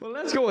Well,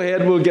 let's go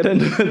ahead. We'll get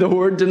into the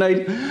Word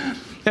tonight. We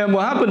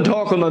have been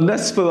talking on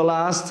this for the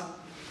last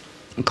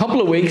couple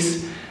of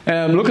weeks,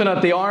 looking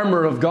at the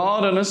armour of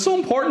God, and it's so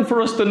important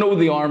for us to know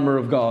the armour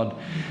of God.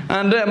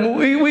 And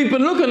we've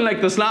been looking,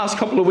 like this last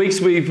couple of weeks,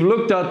 we've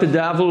looked at the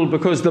devil,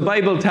 because the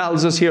Bible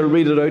tells us here, I'll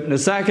read it out in a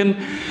second,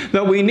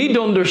 that we need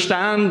to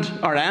understand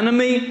our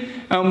enemy,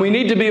 and we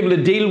need to be able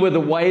to deal with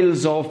the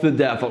wiles of the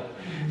devil.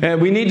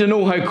 We need to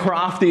know how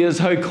crafty he is,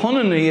 how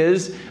cunning he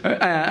is,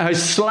 how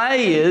sly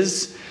he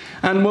is.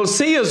 And we'll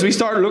see as we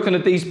start looking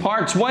at these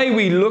parts why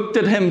we looked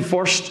at him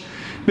first,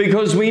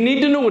 because we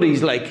need to know what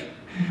he's like.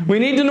 We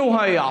need to know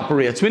how he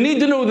operates. We need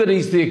to know that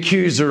he's the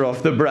accuser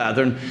of the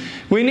brethren.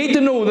 We need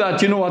to know that,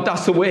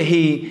 that's the way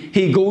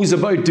he goes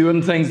about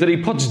doing things, that he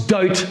puts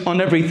doubt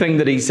on everything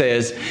that he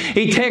says.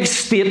 He takes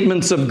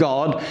statements of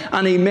God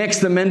and he makes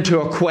them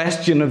into a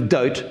question of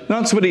doubt.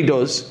 That's what he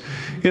does.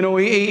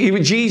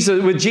 With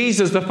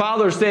Jesus, the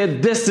Father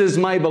said, "This is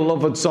my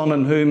beloved Son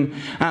in whom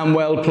I am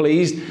well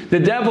pleased." The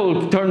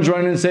devil turns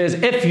around and says,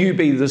 "If you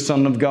be the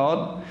Son of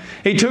God."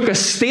 He took a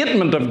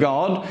statement of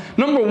God.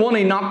 Number one,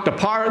 he knocked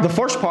the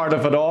first part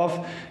of it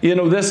off.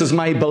 "This is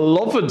my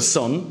beloved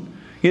Son."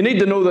 You need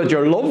to know that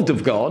you're loved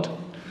of God.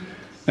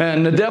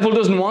 And the devil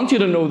doesn't want you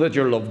to know that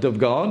you're loved of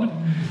God.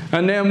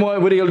 And then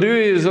what he'll do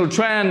is he'll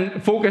try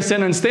and focus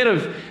in, instead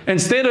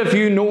of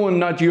you knowing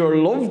that you're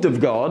loved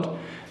of God,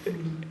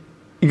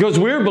 because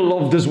we're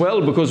beloved as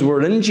well because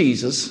we're in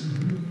Jesus.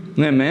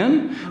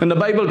 Amen. And the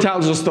Bible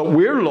tells us that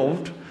we're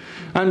loved.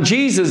 And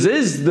Jesus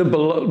is the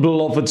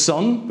beloved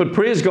Son. But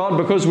praise God,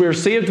 because we're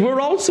saved,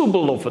 we're also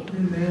beloved.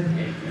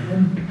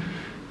 Amen.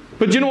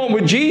 But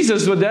with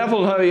Jesus, the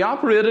devil, how he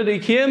operated, he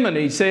came and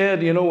he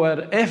said,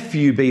 "If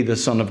you be the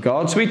Son of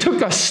God." So he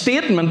took a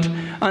statement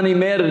and he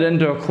made it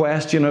into a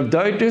question of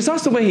doubt. Because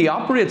that's the way he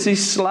operates.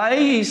 He's sly,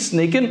 he's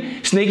sneaky,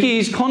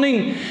 he's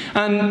cunning.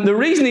 And the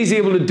reason he's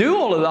able to do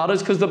all of that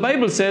is because the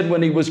Bible said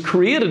when he was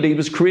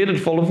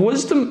created full of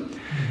wisdom.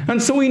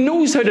 And so he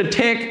knows how to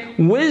take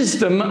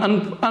wisdom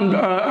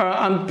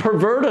and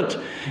pervert it.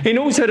 He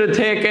knows how to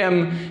take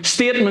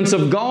statements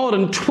of God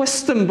and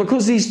twist them,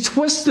 because he's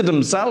twisted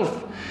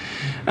himself.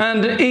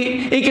 And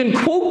he can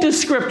quote the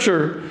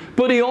scripture,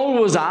 but he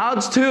always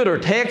adds to it or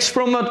takes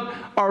from it,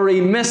 or he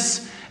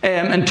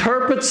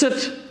misinterprets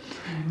it.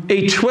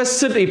 He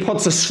twists it, he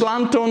puts a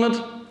slant on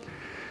it.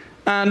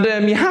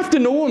 And you have to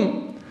know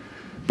him.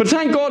 But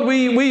thank God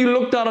we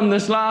looked at him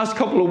this last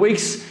couple of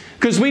weeks,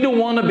 because we don't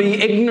want to be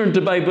ignorant,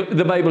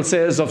 the Bible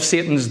says, of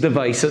Satan's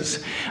devices.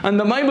 And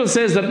the Bible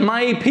says that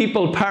my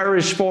people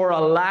perish for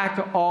a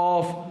lack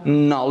of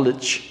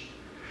knowledge.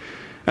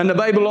 And the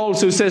Bible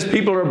also says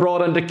people are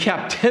brought into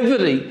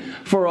captivity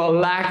for a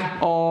lack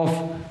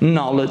of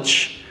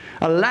knowledge.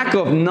 A lack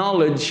of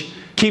knowledge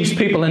keeps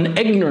people in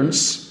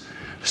ignorance.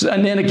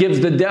 And then it gives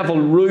the devil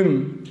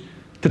room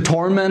to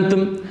torment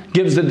them,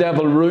 gives the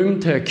devil room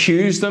to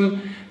accuse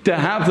them, to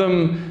have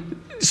them,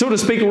 so to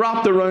speak,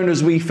 wrapped around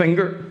his wee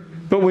finger.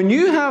 But when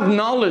you have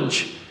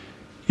knowledge,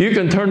 you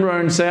can turn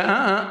around and say,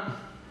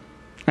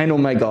 I know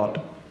my God.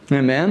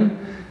 Amen?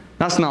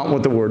 That's not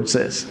what the Word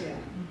says.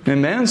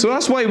 Amen? So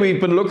that's why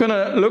we've been looking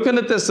at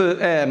this,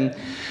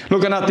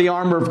 looking at the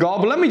armour of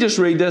God. But let me just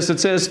read this. It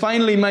says,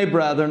 "Finally, my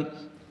brethren,"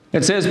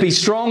 it says, "be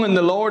strong in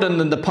the Lord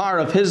and in the power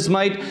of His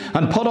might,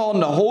 and put on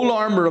the whole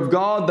armour of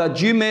God,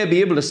 that you may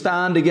be able to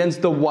stand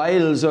against the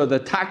wiles," or the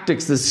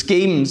tactics, the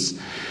schemes,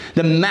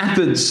 the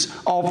methods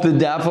of the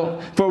devil.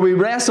 "For we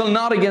wrestle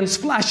not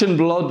against flesh and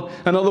blood."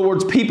 In other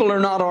words, people are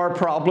not our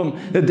problem.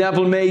 The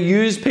devil may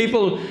use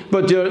people,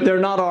 but they're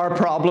not our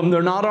problem.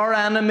 They're not our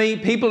enemy.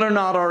 People are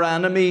not our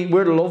enemy.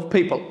 We're to love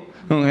people.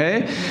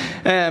 Okay?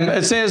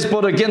 It says,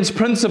 "But against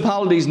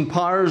principalities and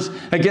powers,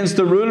 against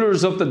the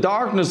rulers of the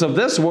darkness of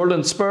this world,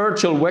 and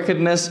spiritual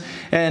wickedness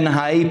in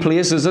high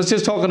places." That's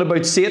just talking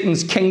about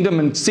Satan's kingdom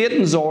and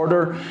Satan's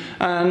order.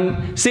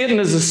 And Satan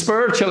is a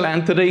spiritual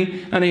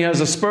entity, and he has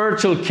a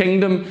spiritual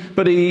kingdom,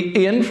 but he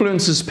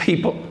influences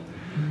people.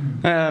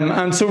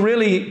 And so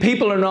really,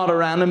 people are not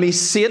our enemy.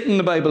 Satan,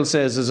 the Bible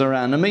says, is our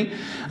enemy.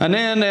 And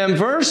then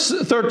verse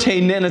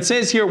 13, then it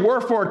says here,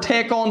 "Wherefore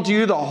take unto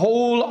you the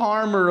whole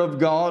armour of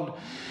God,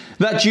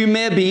 that you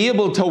may be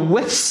able to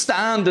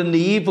withstand in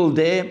the evil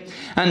day,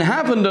 and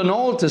having done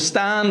all to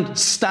stand,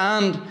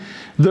 stand.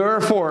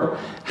 Therefore,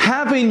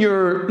 having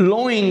your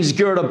loins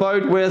girt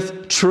about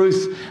with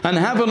truth, and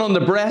having on the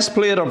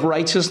breastplate of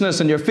righteousness,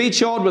 and your feet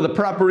shod with the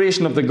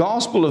preparation of the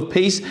gospel of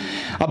peace.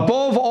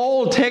 Above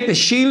all, take the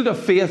shield of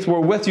faith,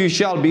 wherewith you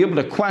shall be able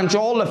to quench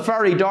all the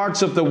fiery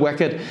darts of the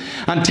wicked,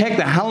 and take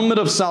the helmet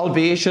of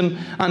salvation,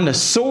 and the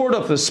sword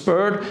of the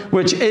Spirit,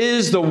 which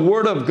is the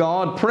word of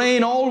God,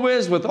 praying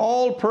always with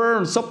all prayer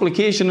and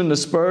supplication in the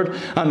Spirit,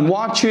 and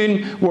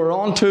watching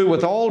whereunto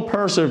with all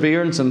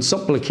perseverance and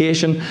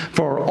supplication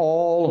for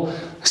all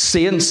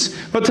saints."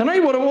 But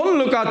tonight, what I want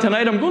to look at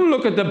tonight, I'm going to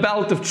look at the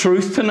belt of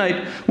truth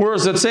tonight.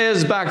 Whereas it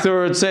says back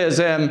there, it says,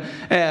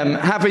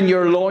 having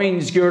your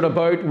loins girt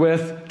about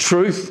with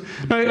truth.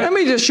 Now, let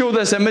me just show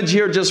this image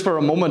here just for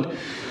a moment.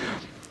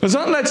 Because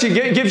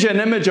that gives you an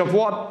image of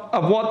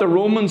what the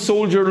Roman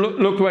soldier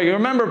looked like.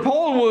 Remember,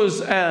 Paul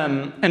was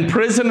in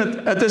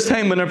prison at this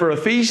time whenever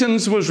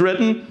Ephesians was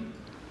written.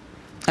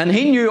 And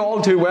he knew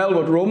all too well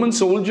what Roman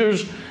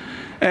soldiers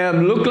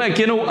looked like.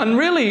 And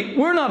really,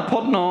 we're not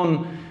putting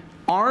on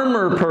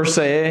armour per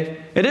se.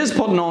 It is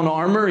putting on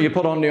armour. You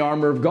put on the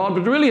armour of God.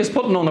 But really, it's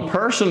putting on a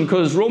person,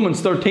 because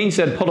Romans 13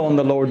 said, put on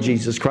the Lord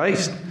Jesus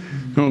Christ.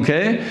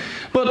 Okay?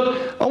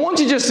 But I want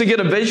you just to get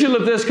a visual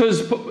of this,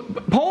 because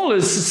Paul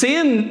is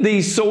seeing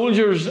these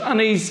soldiers, and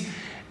he's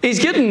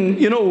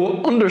getting,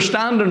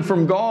 understanding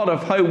from God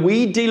of how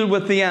we deal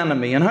with the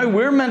enemy and how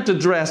we're meant to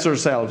dress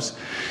ourselves.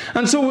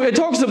 And so it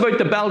talks about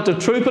the belt of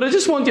truth, but I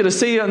just want you to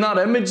see in that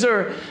image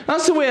there,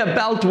 that's the way a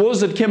belt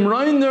was. It came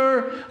round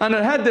there, and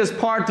it had this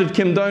part that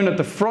came down at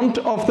the front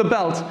of the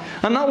belt.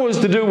 And that was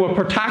to do with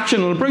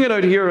protection. I'll bring it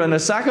out here in a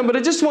second, but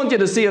I just want you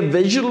to see a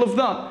visual of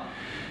that,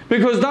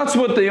 because that's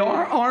what the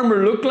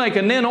armour looked like.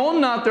 And then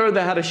on that there,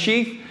 they had a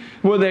sheath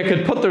where they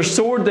could put their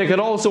sword. They could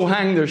also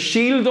hang their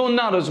shield on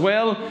that as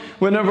well.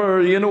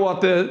 Whenever,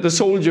 the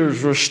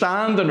soldiers were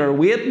standing or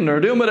waiting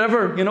or doing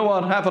whatever,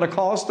 having a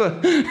Costa,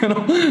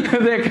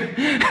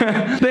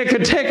 they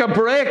could take a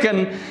break.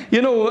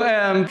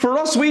 And, for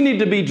us, we need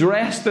to be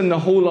dressed in the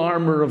whole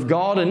armour of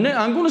God. And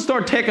I'm going to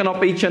start taking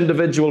up each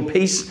individual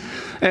piece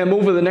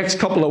over the next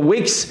couple of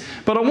weeks.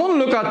 But I want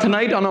to look at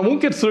tonight, and I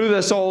won't get through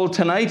this all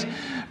tonight,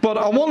 but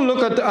I want to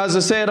look at, as I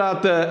said,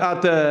 at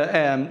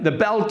the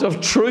belt of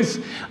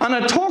truth.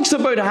 And it talks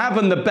about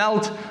having the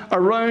belt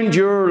around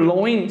your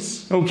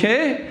loins.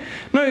 Okay?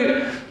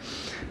 Now,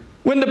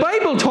 when the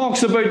Bible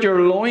talks about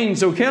your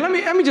loins, okay, let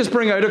me just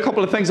bring out a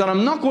couple of things. And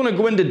I'm not going to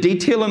go into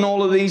detail on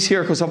all of these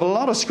here, because I have a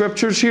lot of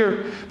scriptures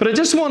here. But I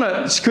just want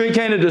to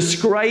kind of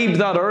describe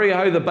that area,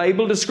 how the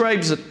Bible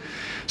describes it.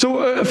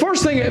 So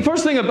first thing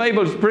the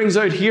Bible brings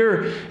out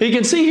here, you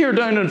can see here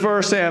down in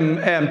verse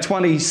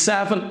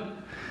 27,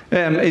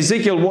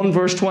 Ezekiel 1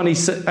 verse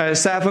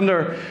 27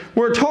 there,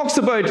 where it talks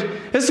about,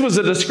 this was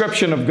a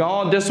description of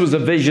God, this was a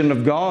vision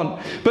of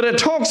God. But it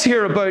talks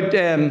here about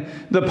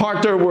the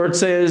part there where it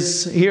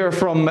says here,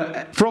 from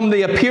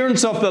the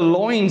appearance of the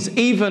loins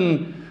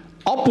even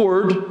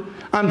upward,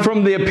 and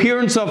from the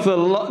appearance of the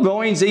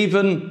loins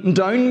even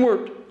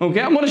downward.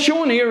 Okay, and what it's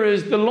showing here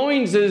is the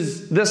loins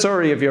is this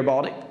area of your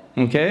body.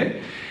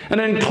 Okay,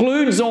 and it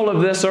includes all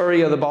of this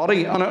area of the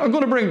body. And I'm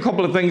going to bring a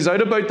couple of things out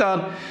about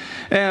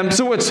that.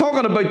 So it's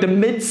talking about the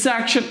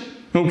midsection,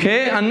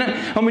 okay? And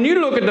when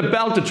you look at the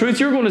belt of truth,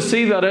 you're going to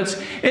see that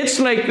it's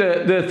like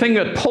the thing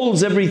that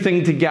pulls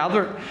everything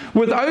together.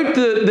 Without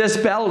this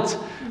belt,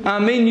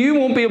 you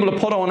won't be able to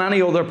put on any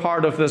other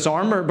part of this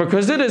armour,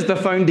 because it is the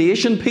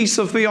foundation piece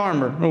of the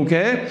armour,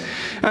 okay?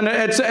 And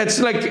it's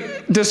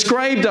like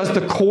described as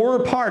the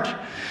core part.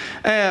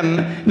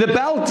 The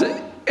belt,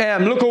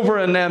 look over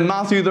in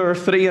Matthew there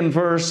 3 and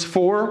verse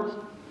 4.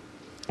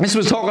 This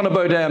was talking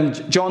about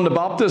John the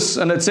Baptist,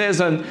 and it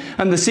says, and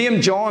the same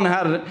John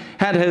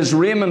had his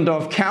raiment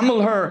of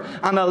camel hair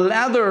and a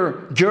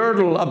leather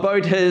girdle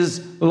about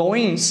his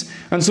loins.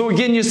 And so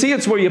again, you see,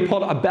 it's where you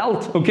put a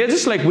belt, okay?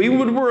 Just like we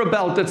would wear a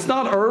belt. It's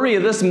that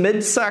area, this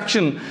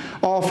midsection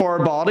of our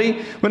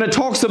body. When it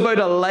talks about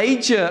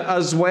Elijah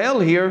as well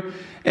here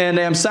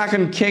in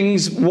 2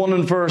 Kings 1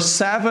 and verse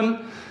 7,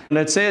 and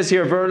it says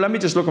here, let me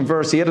just look in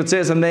verse 8, it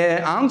says, and they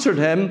answered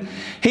him,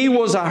 he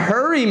was a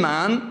hairy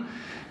man,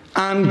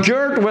 and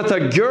girt with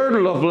a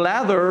girdle of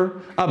leather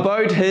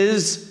about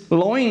his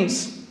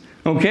loins.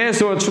 Okay,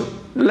 so it's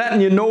letting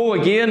you know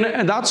again,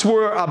 and that's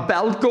where a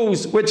belt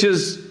goes, which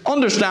is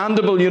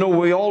understandable.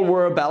 We all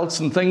wear belts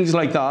and things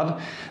like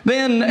that.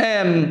 Then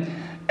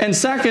in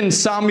 2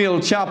 Samuel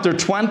chapter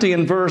 20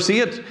 and verse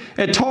 8,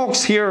 it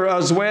talks here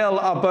as well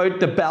about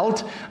the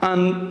belt.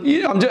 And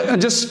I'm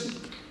just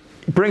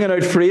bringing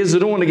out phrases. I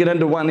don't want to get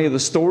into any of the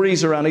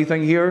stories or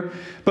anything here.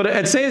 But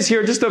it says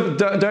here, just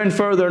down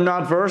further in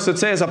that verse, it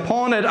says,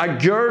 upon it a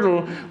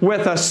girdle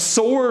with a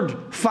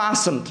sword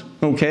fastened.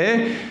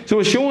 Okay?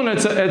 So it's showing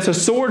it's a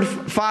sword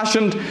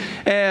fashioned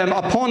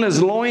upon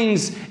his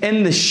loins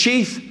in the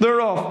sheath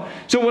thereof.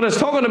 So what it's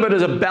talking about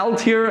is a belt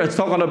here. It's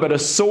talking about a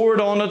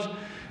sword on it.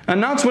 And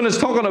that's when it's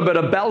talking about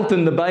a belt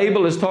in the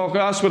Bible.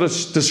 That's what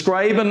it's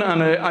describing.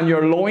 And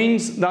your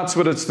loins, that's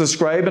what it's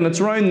describing.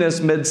 It's around this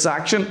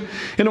midsection.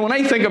 When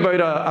I think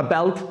about a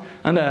belt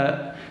and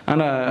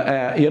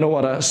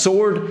a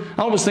sword,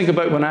 I always think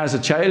about when I was a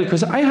child,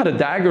 because I had a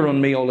dagger on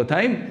me all the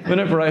time.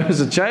 Whenever I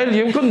was a child,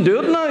 you couldn't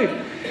do it now.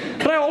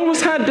 But I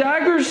always had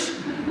daggers.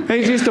 I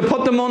used to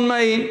put them on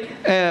my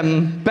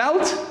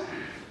belt,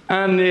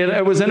 and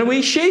it was in a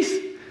wee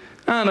sheath.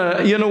 And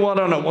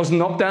and it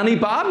wasn't up to any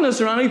badness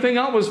or anything.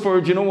 That was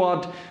for, tell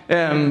us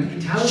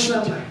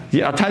that.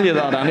 Yeah, I'll tell you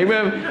that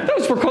anyway. That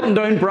was for cutting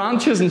down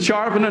branches and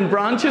sharpening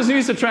branches. We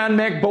used to try and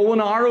make bow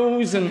and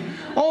arrows and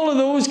all of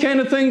those kind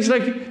of things.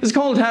 Like, it's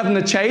called having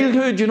a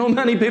childhood.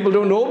 Many people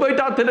don't know about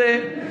that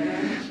today.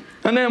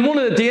 And then one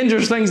of the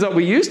dangerous things that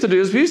we used to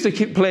do is we used to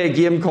play a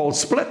game called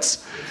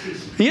splits.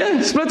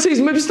 Yeah,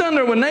 splitsies. Maybe stand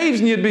there with knives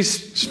and you'd be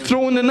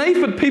throwing the knife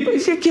at people. You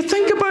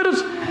think about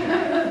it.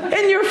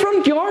 In your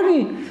front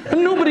garden.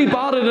 And nobody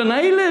batted an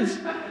eyelid.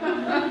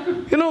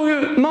 You know,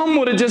 your mum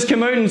would have just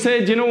come out and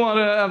said, you know what,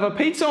 I have a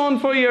pizza on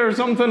for you or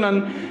something.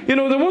 And, you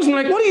know, there wasn't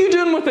like, what are you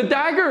doing with the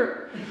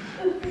dagger?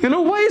 You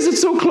know, why is it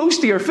so close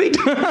to your feet?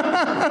 But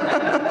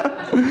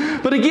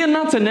again,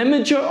 that's an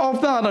image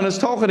of that. And it's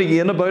talking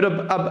again about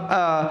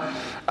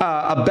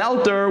a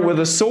belt there with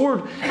a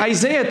sword.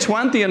 Isaiah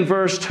 20 and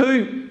verse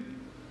 2.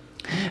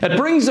 It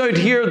brings out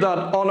here that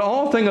on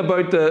all thing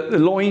about the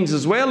loins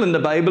as well in the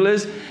Bible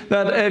is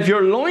that if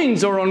your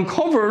loins are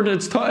uncovered,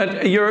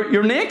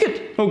 you're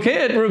naked.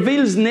 Okay, it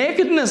reveals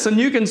nakedness, and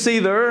you can see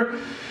there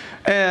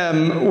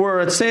where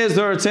it says,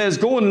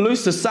 go and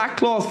loose the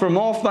sackcloth from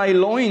off thy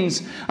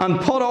loins and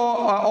put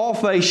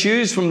off thy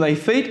shoes from thy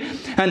feet.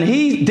 And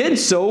he did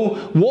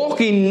so,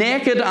 walking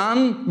naked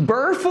and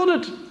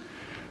barefooted.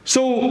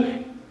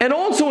 So it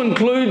also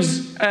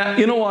includes,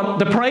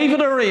 the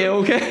private area,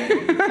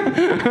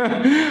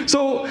 okay?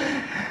 So,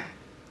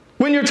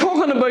 when you're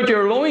talking about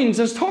your loins,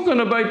 it's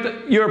talking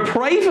about your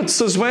privates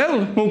as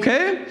well,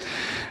 okay?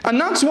 And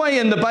that's why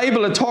in the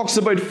Bible it talks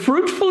about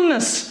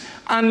fruitfulness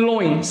and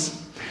loins.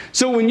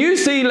 So when you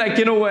see,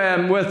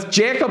 with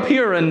Jacob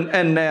here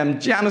in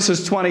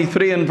Genesis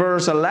 23 and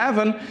verse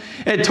 11,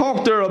 it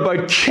talked there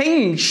about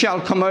kings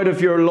shall come out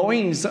of your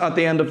loins at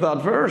the end of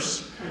that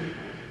verse.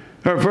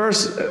 Or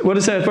verse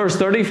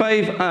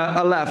 35,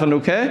 11,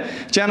 okay?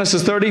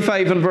 Genesis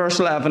 35 and verse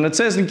 11. It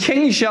says, and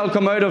kings shall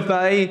come out of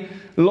thy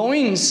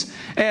loins.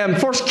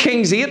 1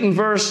 Kings 8 and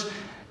verse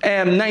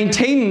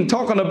 19,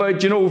 talking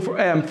about,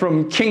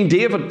 from King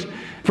David,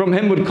 from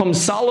him would come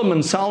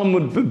Solomon.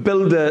 Solomon would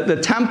build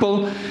the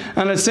temple.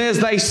 And it says,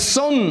 thy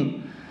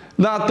son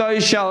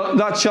that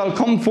shall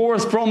come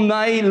forth from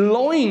thy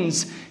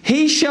loins,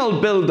 he shall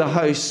build the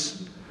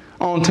house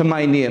unto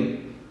my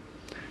name.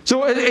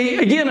 So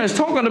again, it's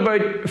talking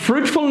about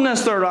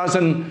fruitfulness there as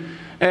in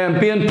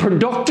being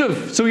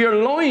productive. So your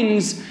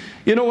loins,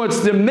 it's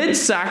the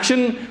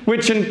midsection,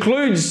 which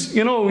includes,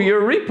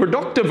 your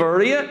reproductive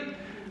area.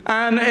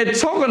 And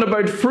it's talking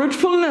about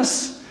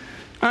fruitfulness.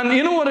 And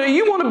you know what?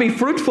 You want to be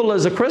fruitful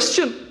as a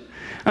Christian.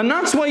 And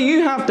that's why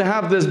you have to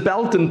have this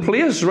belt in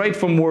place right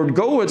from word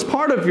go. It's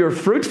part of your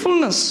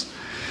fruitfulness.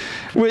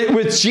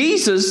 With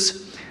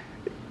Jesus,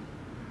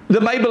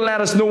 the Bible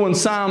let us know in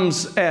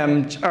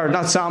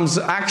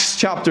Acts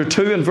chapter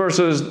 2 and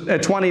verses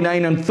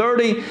 29 and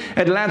 30,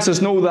 it lets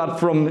us know that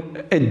from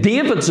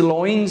David's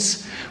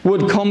loins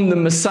would come the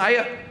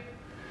Messiah.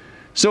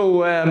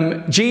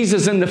 So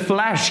Jesus in the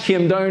flesh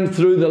came down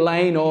through the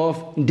line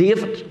of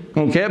David.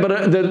 Okay,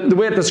 but the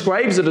way it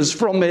describes it is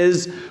from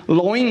his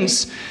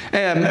loins.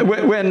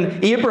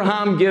 When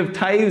Abraham gave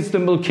tithes to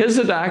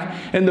Melchizedek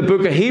in the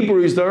book of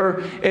Hebrews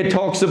there, it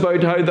talks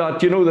about how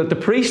that the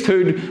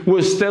priesthood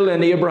was still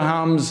in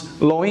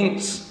Abraham's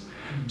loins.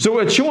 So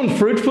it's showing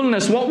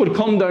fruitfulness, what would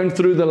come down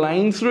through the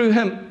line through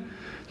him,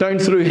 down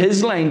through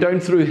his line, down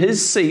through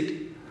his seat.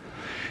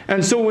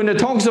 And so when it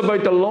talks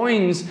about the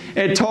loins,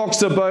 it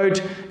talks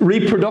about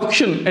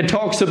reproduction. It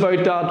talks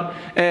about that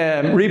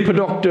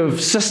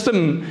reproductive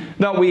system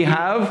that we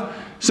have.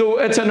 So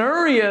it's an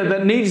area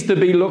that needs to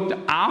be looked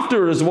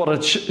after is what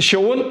it's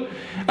showing.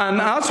 And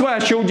that's why I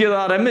showed you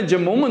that image a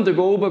moment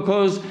ago,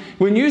 because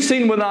when you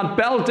seen with that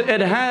belt, it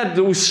had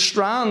those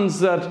strands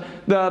that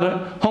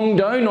hung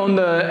down on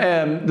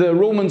the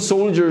Roman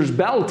soldier's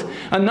belt.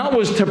 And that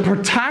was to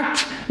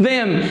protect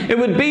them. It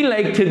would be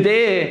like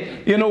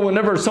today,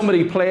 whenever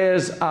somebody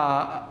plays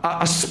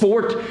a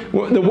sport,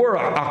 they wear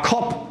a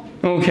cup.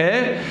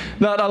 Okay,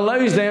 that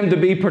allows them to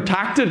be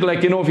protected.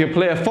 Like, if you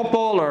play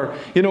football or,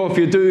 if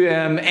you do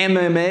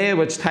MMA,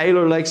 which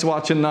Tyler likes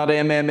watching that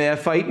MMA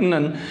fighting,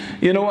 and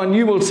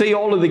you will see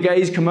all of the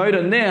guys come out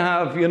and they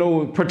have,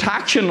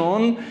 protection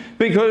on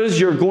because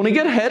you're going to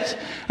get hit.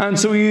 And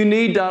so you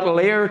need that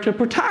layer to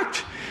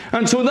protect.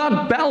 And so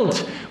that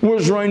belt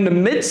was around the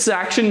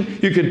midsection.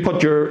 You could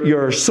put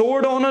your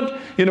sword on it.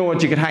 You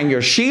could hang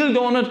your shield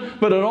on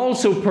it. But it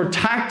also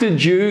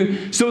protected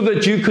you so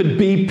that you could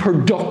be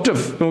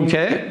productive.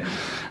 Okay?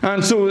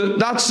 And so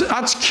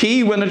that's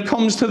key when it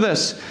comes to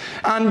this.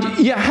 And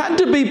you had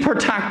to be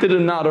protected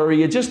in that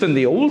area just in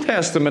the Old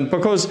Testament,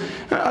 because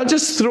I'll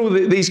just throw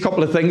these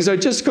couple of things out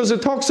just because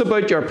it talks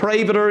about your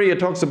private area, it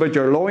talks about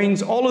your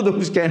loins, all of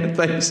those kind of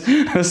things.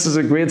 This is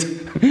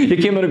you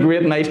came at a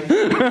great night.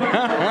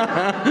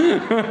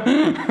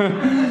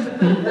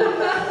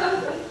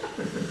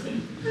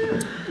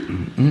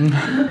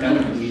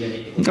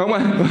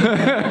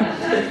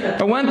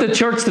 I went to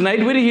church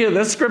tonight. Where do you hear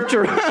this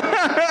scripture?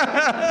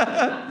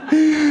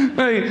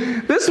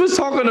 This was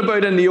talking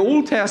about in the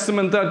Old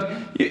Testament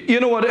that,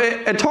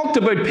 it talked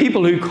about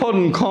people who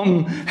couldn't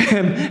come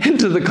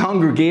into the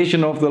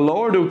congregation of the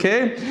Lord,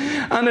 okay?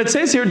 And it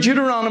says here,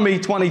 Deuteronomy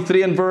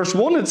 23 and verse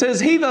 1, it says,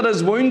 he that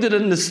is wounded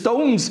in the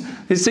stones,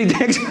 you see,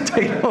 take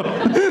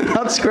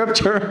that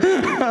scripture,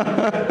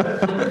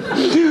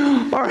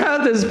 or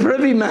had his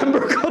privy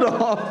member cut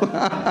off,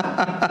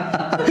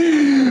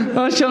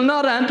 shall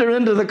not enter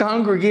into the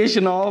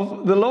congregation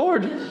of the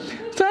Lord.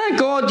 Thank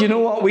God, you know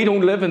what, we don't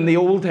live in the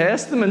Old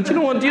Testament. You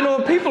know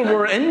what, people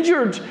were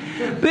injured.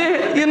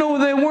 They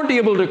weren't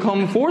able to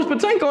come forth.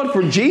 But thank God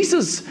for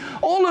Jesus.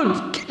 All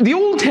of the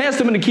Old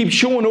Testament keeps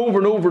showing over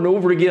and over and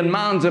over again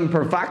man's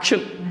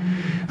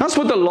imperfection. That's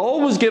what the law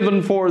was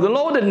given for. The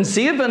law didn't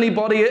save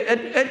anybody.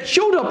 It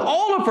showed up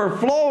all of our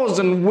flaws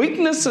and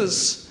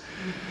weaknesses.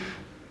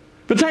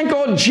 But thank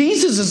God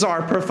Jesus is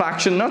our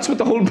perfection. That's what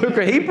the whole book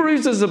of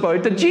Hebrews is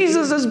about, that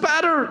Jesus is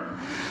better.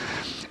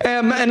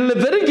 And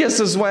Leviticus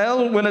as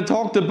well, when it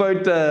talked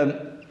about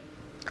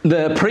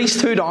the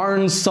priesthood,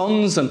 Aaron's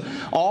sons, and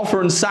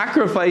offering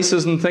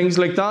sacrifices and things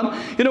like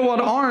that. You know what?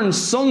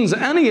 Aaron's sons,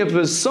 any of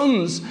his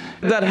sons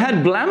that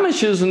had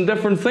blemishes and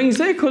different things,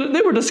 they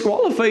were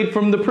disqualified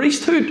from the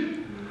priesthood.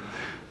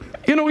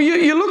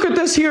 You look at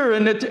this here,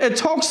 and it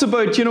talks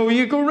about,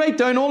 you go right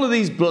down all of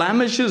these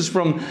blemishes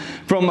from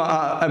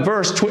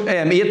verse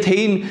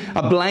 18,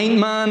 a blind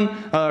man,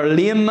 or a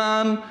lame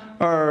man,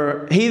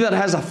 or he that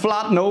has a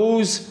flat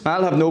nose.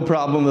 I'll have no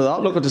problem with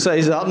that. Look at the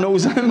size of that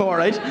nose. I'm all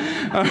right.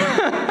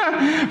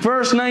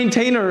 Verse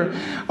 19, or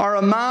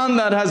a man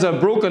that has a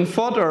broken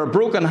foot, or a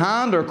broken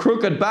hand, or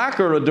crooked back,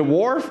 or a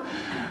dwarf,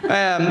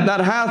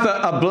 that hath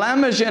a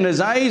blemish in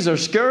his eyes, or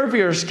scurvy,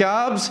 or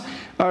scabs,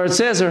 or it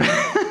says,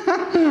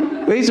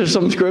 these are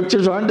some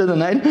scriptures, aren't they,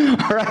 tonight?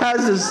 Or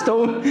has his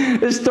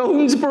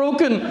stones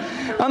broken.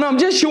 And I'm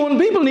just showing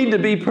people need to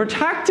be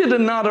protected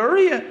in that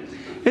area.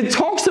 It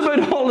talks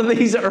about all of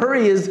these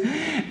areas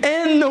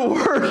in the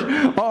Word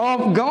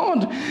of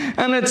God.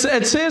 And it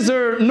says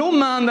there, no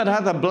man that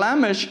hath a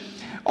blemish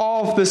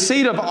of the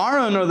seed of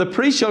Aaron or the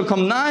priest shall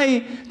come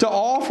nigh to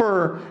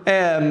offer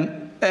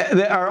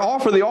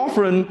the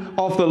offering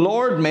of the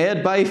Lord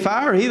made by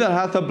fire. He that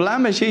hath a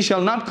blemish, he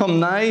shall not come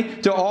nigh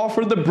to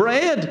offer the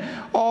bread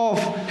of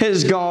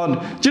his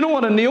God. Do you know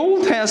what? In the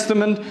Old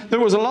Testament, there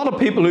was a lot of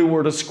people who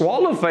were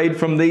disqualified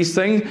from these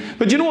things.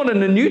 But you know what? In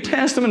the New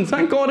Testament,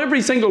 thank God,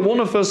 every single one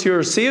of us here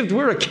are saved.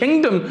 We're a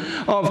kingdom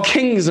of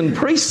kings and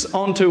priests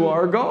unto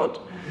our God.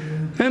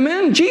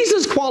 Amen.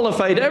 Jesus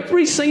qualified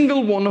every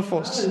single one of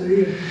us.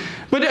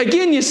 But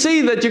again, you see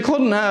that you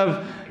couldn't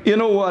have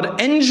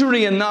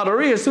injury in that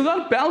area. So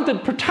that belt,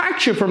 it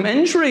protects you from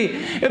injury.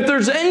 If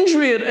there's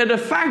injury, it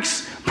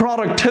affects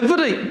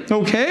productivity.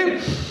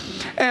 Okay?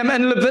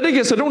 And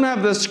Leviticus, I don't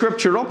have this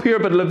scripture up here,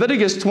 but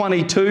Leviticus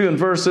 22 and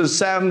verses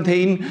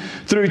 17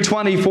 through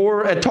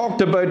 24, it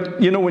talked about,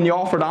 when you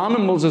offered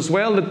animals as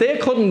well, that they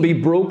couldn't be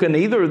broken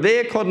either.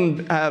 They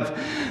couldn't have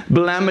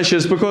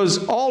blemishes,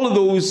 because all of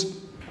those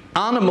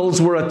animals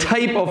were a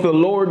type of the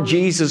Lord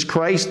Jesus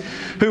Christ,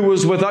 who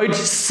was without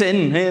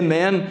sin.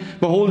 Amen.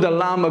 Behold the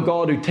Lamb of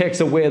God who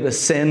takes away the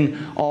sin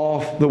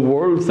of the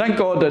world. Thank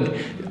God that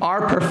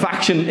our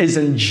perfection is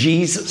in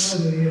Jesus.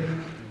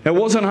 It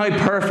wasn't how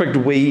perfect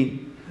we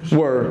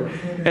were.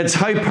 It's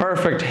how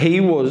perfect He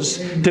was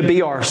to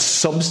be our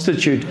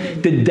substitute,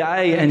 to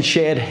die and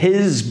shed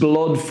His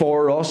blood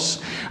for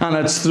us. And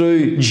it's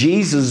through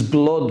Jesus'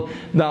 blood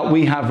that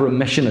we have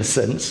remission of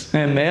sins.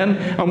 Amen.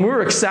 And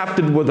we're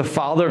accepted with the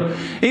Father,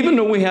 even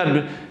though we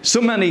had so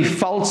many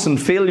faults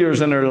and failures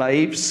in our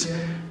lives.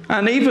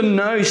 And even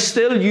now,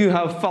 still you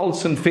have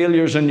faults and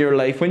failures in your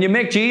life. When you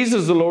make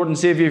Jesus the Lord and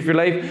Savior of your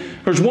life,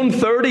 there's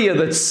 1/30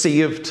 that's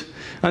saved,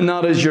 and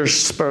that is your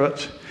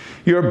spirit.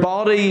 Your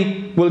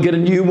body will get a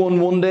new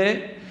one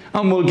day,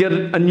 and we'll get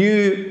a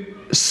new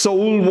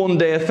soul one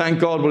day, thank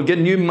God. We'll get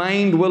new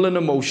mind, will, and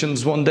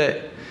emotions one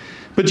day.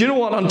 But you know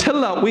what?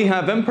 Until that, we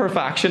have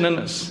imperfection in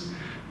us.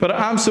 But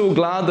I'm so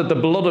glad that the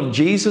blood of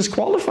Jesus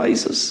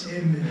qualifies us.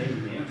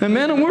 Amen.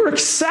 Amen. And we're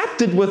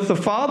accepted with the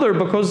Father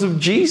because of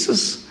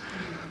Jesus.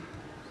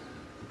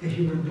 If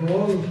you were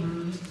bald.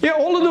 Yeah,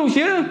 all of those,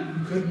 yeah.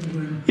 You couldn't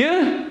win.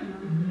 Yeah.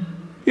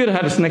 You'd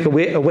have had to sneak a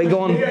wig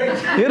on.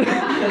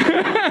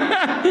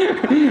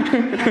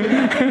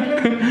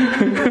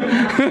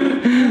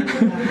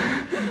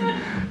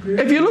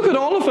 If you look at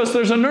all of us,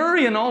 there's an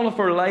area in all of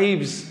our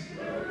lives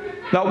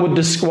that would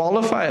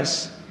disqualify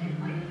us.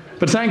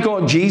 But thank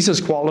God Jesus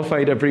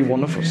qualified every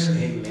one of us.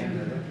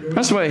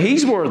 That's why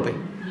He's worthy.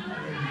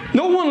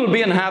 No one will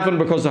be in heaven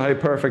because of how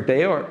perfect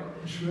they are.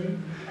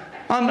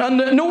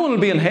 And no one will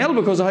be in hell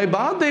because of how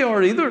bad they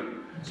are either.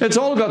 It's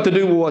all got to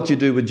do with what you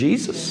do with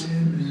Jesus.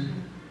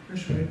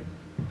 That's right.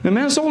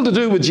 Amen. It's all to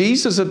do with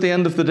Jesus at the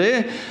end of the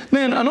day.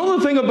 Then another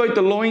thing about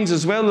the loins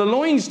as well. The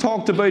loins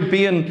talked about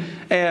being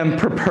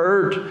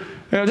prepared.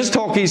 I'll just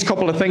talk these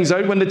couple of things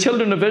out. When the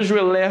children of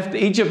Israel left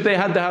Egypt, they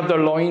had to have their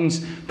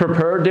loins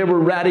prepared. They were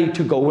ready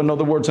to go, in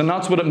other words. And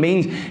that's what it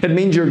means. It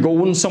means you're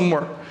going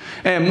somewhere.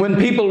 When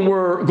people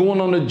were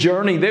going on a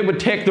journey, they would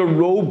take their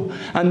robe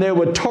and they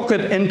would tuck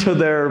it into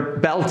their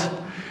belt.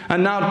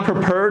 And that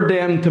prepared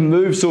them to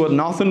move so that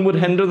nothing would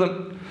hinder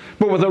them.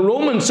 But with a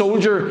Roman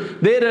soldier,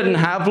 they didn't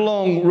have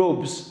long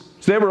robes.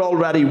 So they were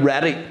already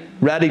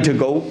ready to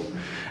go.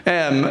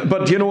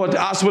 But you know what?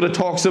 That's what it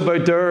talks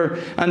about there.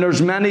 And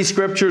there's many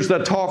scriptures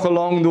that talk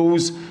along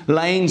those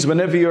lines.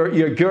 Whenever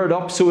you're geared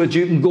up so that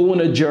you can go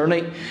on a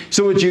journey,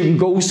 so that you can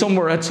go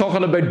somewhere. It's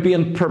talking about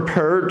being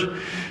prepared.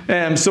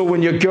 So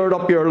when you gird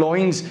up your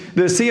loins,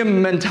 the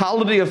same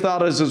mentality of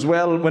that is as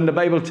well when the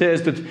Bible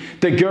says that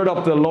to gird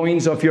up the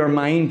loins of your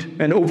mind,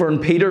 and over in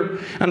Peter,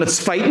 and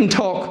it's fighting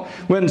talk.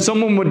 When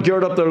someone would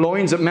gird up their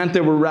loins, it meant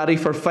they were ready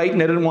for fighting.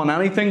 They didn't want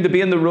anything to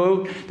be in the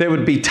road. They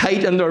would be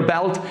tight in their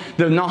belt.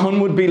 Nothing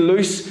would be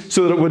loose,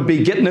 so that it would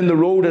be getting in the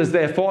road as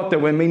they fought. They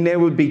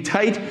would be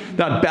tight.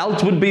 That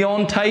belt would be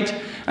on tight.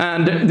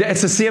 And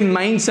it's the same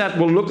mindset.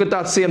 We'll look at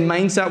that same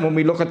mindset when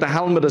we look at the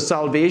helmet of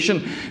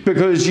salvation,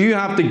 because you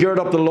have to gird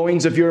up the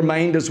loins of your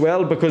mind as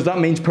well, because that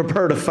means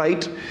prepare to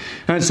fight.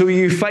 And so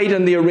you fight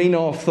in the arena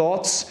of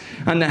thoughts,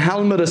 and the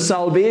helmet of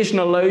salvation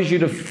allows you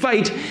to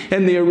fight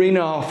in the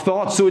arena of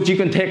thoughts so that you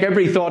can take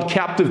every thought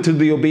captive to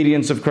the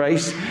obedience of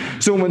Christ.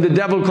 So when the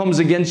devil comes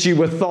against you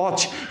with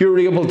thoughts, you're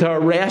able to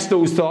arrest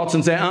those thoughts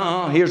and say,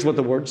 here's what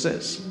the Word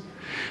says.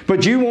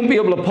 But you won't be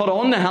able to put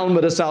on the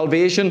helmet of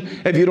salvation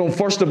if you don't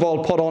first of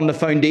all put on the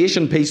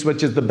foundation piece,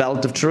 which is the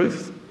belt of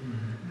truth.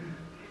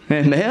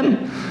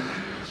 Amen.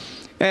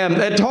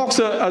 It talks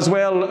as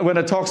well, when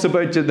it talks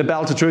about the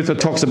belt of truth, it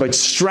talks about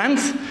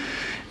strength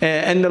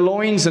in the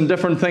loins and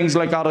different things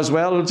like that as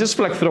well. I'll just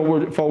flick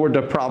forward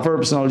to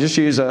Proverbs, and I'll just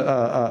use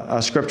a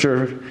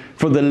scripture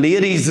for the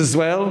ladies as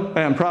well.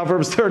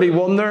 Proverbs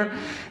 31 there.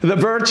 The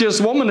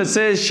virtuous woman, it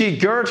says, she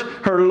girt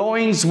her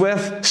loins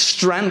with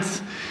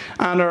strength,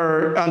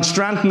 and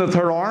strengtheneth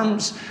her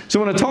arms. So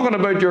when it's talking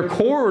about your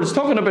core, it's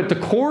talking about the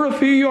core of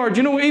who you are. Do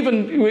you know,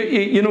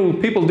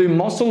 even people do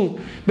muscle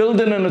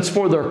building, and it's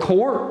for their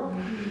core.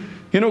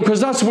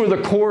 Because that's where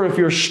the core of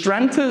your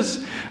strength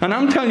is. And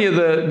I'm telling you,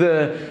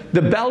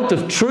 the belt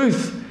of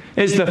truth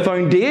is the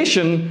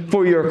foundation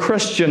for your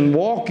Christian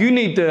walk. You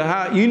need to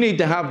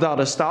have that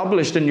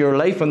established in your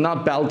life and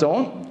that belt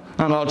on.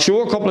 And I'll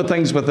show a couple of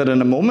things with it in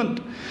a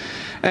moment.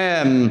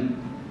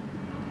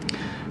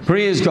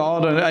 Praise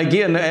God. And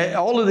again,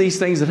 all of these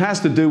things, it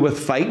has to do with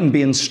fighting,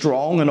 being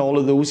strong and all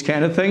of those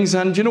kind of things.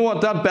 And you know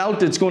what? That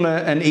belt, it's going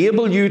to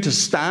enable you to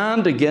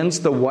stand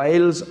against the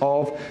wiles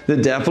of the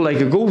devil. I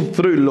could go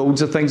through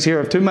loads of things here.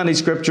 I have too many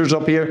scriptures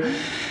up here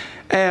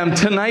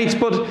tonight.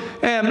 But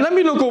let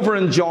me look over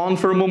in John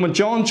for a moment.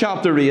 John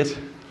chapter 8.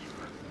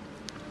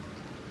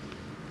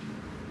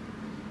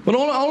 But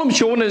all I'm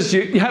showing is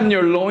you having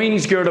your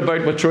loins girt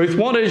about with truth.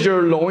 What is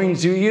your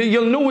loins?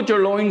 You'll know what your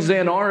loins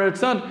then are.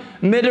 It's not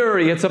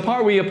mid-area. It's a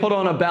part where you put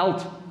on a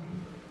belt.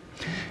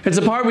 It's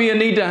a part where you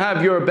need to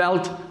have your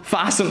belt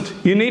fastened.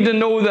 You need to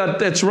know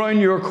that it's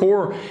around your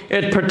core.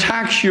 It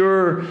protects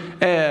your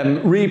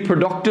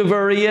reproductive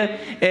area.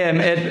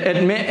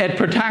 It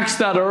protects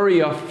that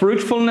area of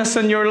fruitfulness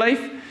in your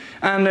life.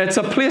 And it's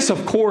a place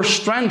of core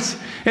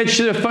strength. It's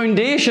the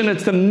foundation.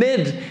 It's the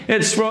mid.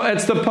 It's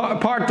the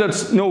part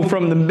that's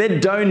from the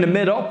mid down to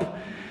mid up.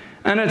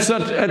 And it's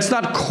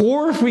that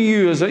core for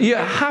you. You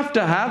have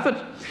to have it.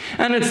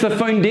 And it's the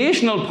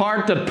foundational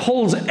part that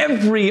pulls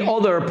every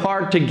other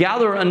part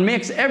together and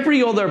makes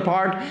every other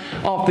part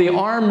of the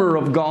armour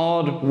of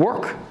God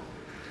work.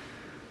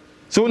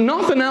 So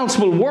nothing else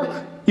will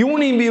work. You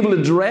won't even be able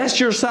to dress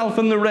yourself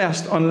in the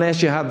rest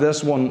unless you have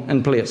this one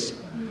in place.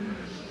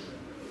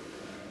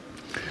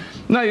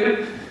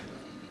 Now,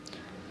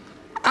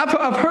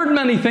 I've heard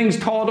many things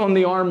taught on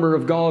the armour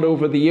of God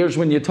over the years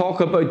when you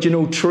talk about,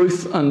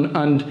 truth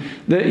and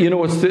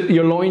it's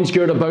your loins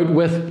girt about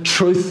with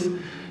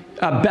truth,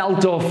 a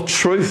belt of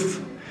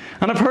truth.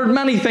 And I've heard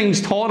many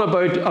things taught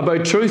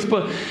about truth,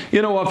 but,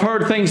 I've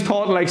heard things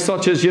taught like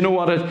such as,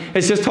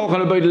 it's just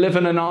talking about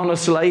living an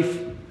honest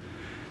life.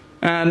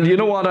 And you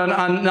know what,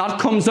 and that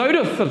comes out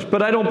of it,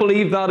 but I don't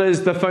believe that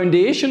is the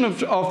foundation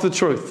of the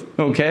truth,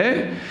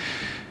 okay?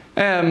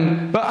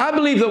 But I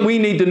believe that we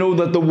need to know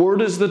that the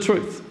Word is the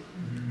truth.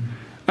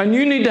 And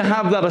you need to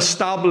have that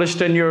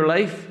established in your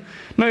life.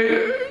 Now,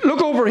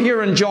 look over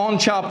here in John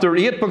chapter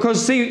 8,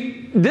 because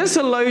see, this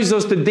allows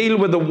us to deal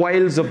with the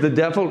wiles of the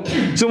devil.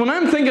 So when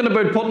I'm thinking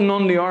about putting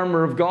on the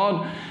armour of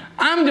God,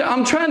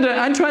 I'm trying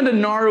to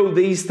narrow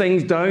these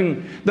things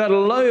down that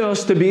allow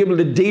us to be able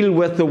to deal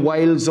with the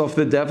wiles of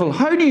the devil.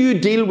 How do you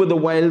deal with the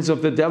wiles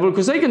of the devil?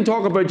 Because I can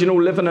talk about,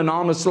 living an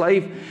honest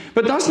life,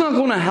 but that's not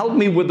going to help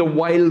me with the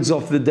wiles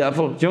of the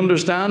devil. Do you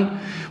understand?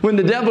 When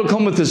the devil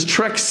comes with his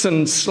tricks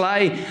and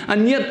sly,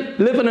 and yet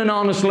living an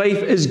honest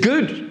life is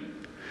good.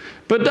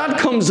 But that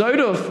comes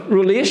out of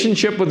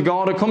relationship with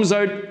God. It comes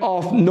out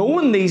of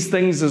knowing these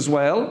things as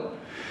well.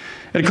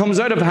 It comes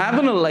out of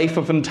having a life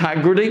of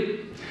integrity.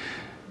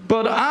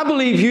 But I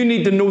believe you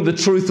need to know the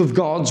truth of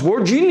God's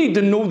Word. You need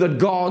to know that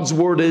God's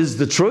Word is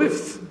the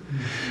truth.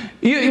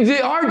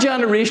 Our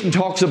generation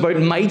talks about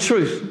my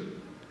truth.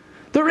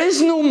 There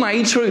is no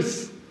my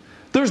truth.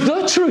 There's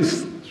the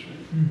truth.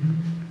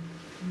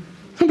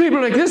 Some people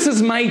are like, this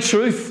is my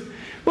truth.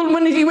 Well,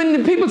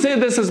 when people say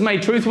this is my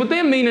truth, what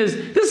they mean is,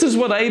 this is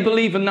what I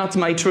believe and that's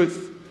my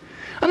truth.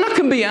 And that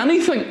can be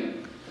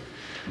anything.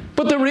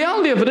 But the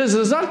reality of it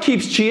is that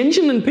keeps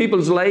changing in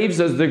people's lives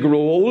as they grow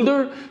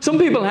older. Some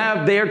people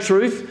have their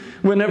truth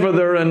whenever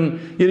they're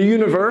in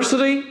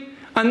university,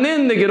 and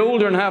then they get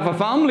older and have a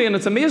family, and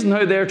it's amazing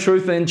how their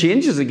truth then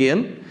changes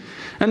again.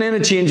 And then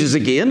it changes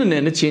again, and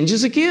then it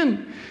changes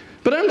again.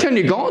 But I'm telling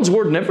you, God's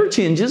Word never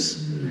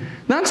changes.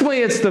 That's why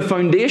it's the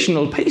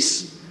foundational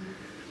piece.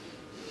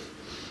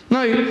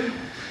 Now,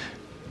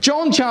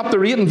 John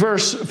chapter 8 and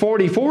verse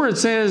 44, it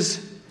says,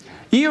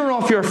 "Ye are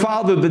of your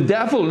father the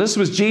devil." This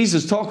was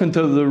Jesus talking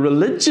to the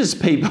religious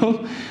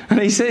people. And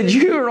he said,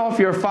 "You are of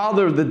your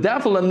father the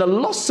devil, and the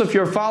lusts of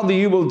your father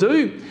you will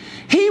do.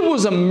 He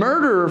was a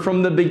murderer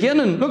from the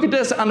beginning." Look at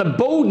this. "And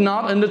abode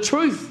not in the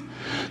truth.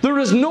 There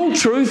is no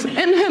truth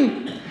in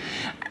him."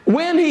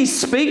 When he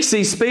speaks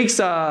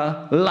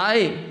a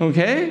lie.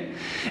 Okay?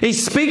 He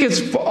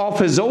speaks of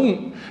his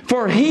own.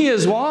 For he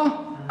is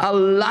what? A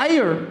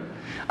liar,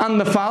 and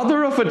the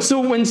father of it.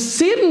 So when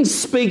Satan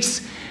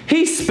speaks,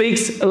 he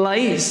speaks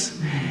lies.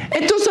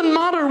 It doesn't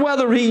matter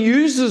whether he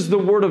uses the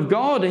Word of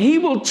God. He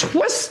will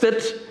twist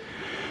it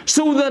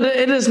so that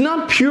it is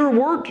not pure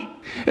Word.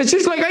 It's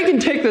just like I can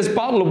take this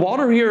bottle of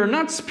water here, and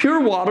that's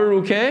pure water,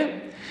 okay?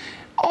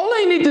 All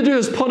I need to do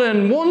is put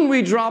in one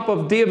wee drop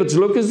of David's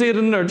Lucozade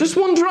in there. Just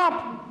one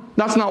drop.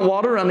 That's not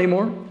water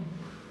anymore.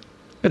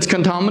 It's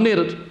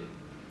contaminated.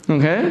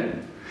 Okay?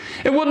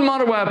 It wouldn't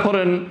matter whether I put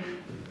in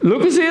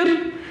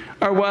Lucozade,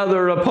 or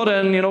whether I put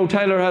in,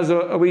 Tyler has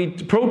a wee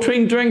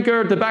protein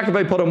drinker at the back, if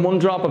I put in one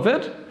drop of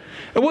it.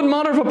 It wouldn't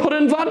matter if I put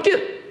in vodka.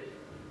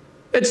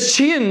 It's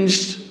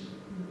changed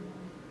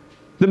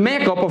the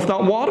makeup of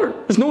that water.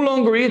 It's no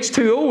longer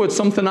H2O, it's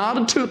something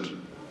added to it.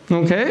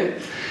 Okay?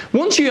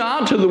 Once you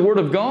add to the Word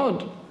of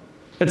God,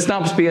 it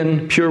stops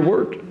being pure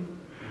Word.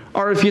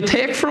 Or if you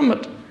take from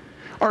it,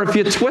 or if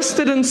you twist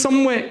it in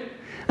some way.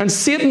 And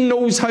Satan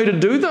knows how to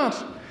do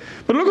that.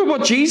 But look at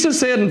what Jesus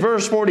said in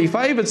verse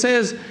 45. It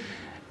says,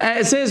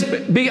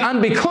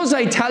 "And because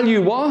I tell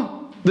you what?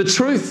 The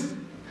truth,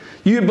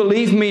 you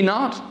believe me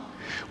not.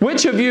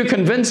 Which of you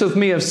convinceth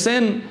me of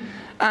sin?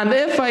 And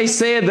if I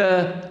say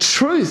the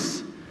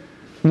truth,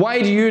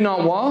 why do you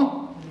not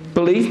what?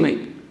 Believe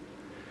me?"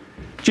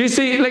 Do you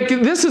see,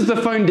 this is the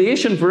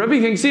foundation for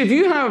everything. See, if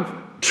you have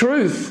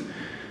truth,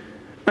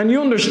 and you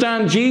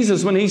understand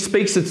Jesus when He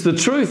speaks, it's the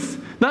truth,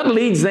 that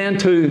leads then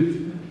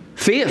to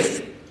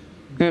faith.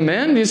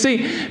 Amen? You see,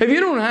 if you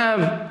don't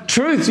have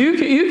truth,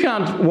 you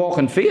can't walk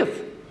in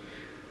faith.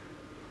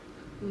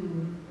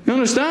 You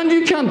understand?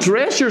 You can't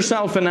dress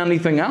yourself in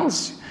anything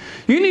else.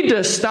 You need to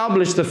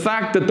establish the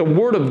fact that the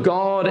Word of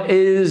God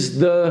is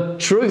the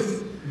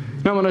truth.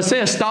 Now, when I say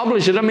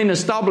establish it, I mean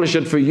establish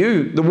it for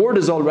you. The Word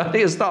is already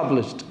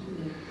established.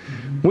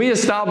 We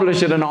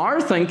establish it in our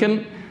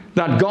thinking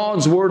that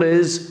God's Word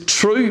is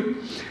true.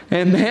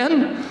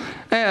 Amen?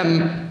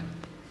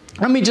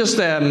 Let me just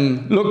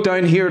look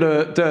down here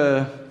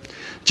to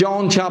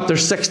John chapter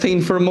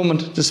 16 for a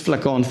moment. Just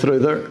flick on through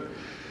there.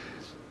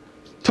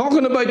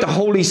 Talking about the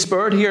Holy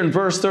Spirit here in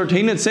verse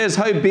 13, it says,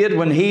 "Howbeit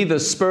when He, the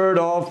Spirit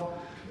of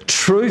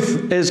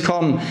truth, is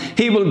come,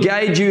 He will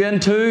guide you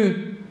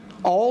into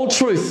all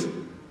truth."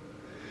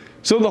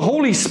 So the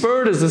Holy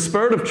Spirit is the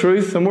Spirit of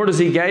truth, and where does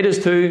He guide us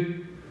to?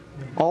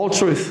 All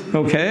truth.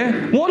 Okay?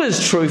 What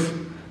is truth?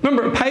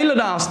 Remember, Pilate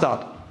asked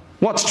that.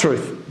 What's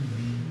truth?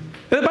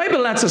 The Bible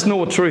lets us know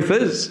what truth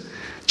is.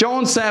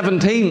 John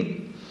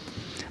 17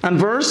 and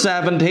verse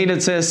 17,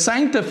 it says,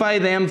 "Sanctify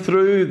them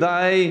through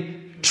thy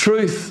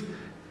truth.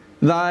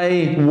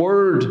 Thy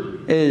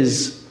word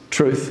is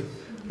truth."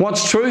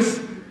 What's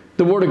truth?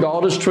 The Word of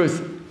God is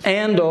truth.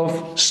 End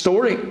of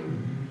story.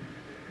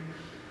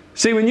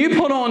 See, when you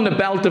put on the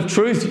belt of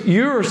truth,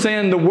 you're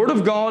saying the Word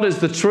of God is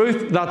the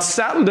truth that's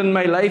settled in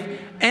my life.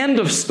 End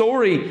of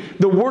story.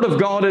 The Word of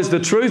God is the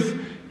truth.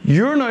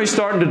 You're now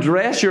starting to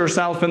dress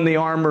yourself in the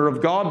armour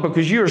of God,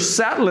 because you're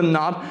settling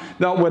that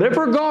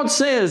whatever God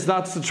says,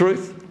 that's the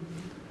truth.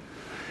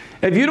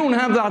 If you don't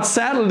have that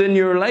settled in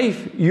your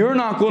life, you're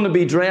not going to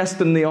be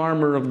dressed in the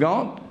armour of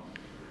God,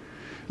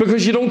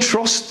 because you don't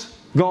trust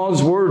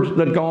God's Word,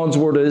 that God's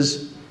Word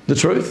is the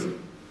truth.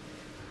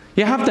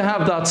 You have to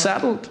have that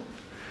settled.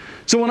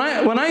 So when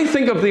I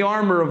think of the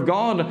armour of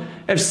God,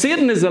 if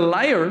Satan is a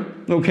liar,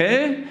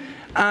 okay,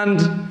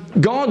 and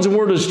God's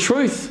Word is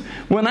truth,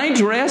 when I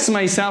dress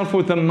myself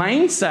with the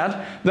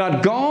mindset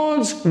that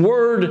God's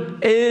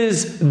Word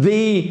is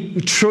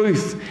the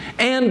truth,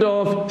 end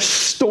of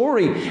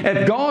story.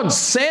 If God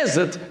says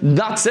it,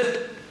 that's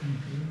it.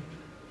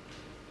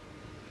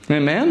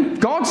 Amen?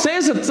 God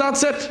says it,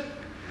 that's it.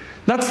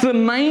 That's the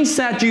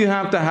mindset you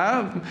have to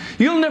have.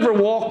 You'll never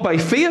walk by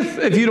faith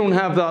if you don't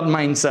have that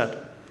mindset.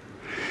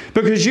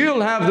 Because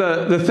you'll have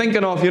the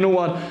thinking of, you know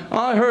what,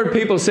 I heard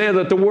people say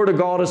that the Word of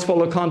God is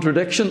full of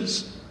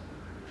contradictions.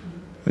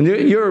 And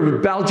your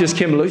belt just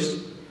came loose.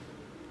 You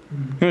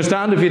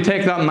understand? If you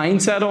take that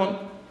mindset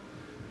on.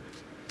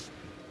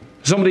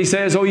 Somebody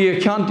says, oh, you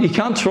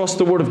can't trust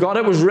the Word of God.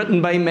 It was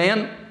written by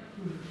men.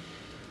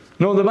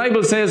 No, the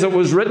Bible says it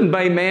was written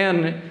by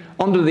men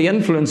under the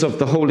influence of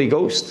the Holy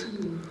Ghost.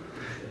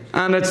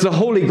 And it's the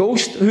Holy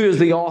Ghost who is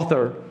the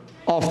author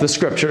of the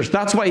Scriptures.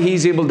 That's why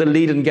He's able to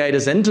lead and guide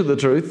us into the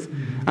truth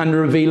and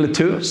reveal it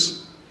to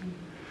us.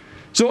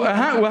 So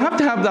we'll have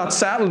to have that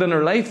settled in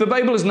our life. The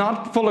Bible is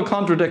not full of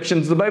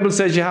contradictions. The Bible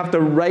says you have to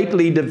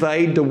rightly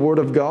divide the Word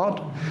of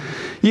God.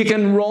 You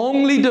can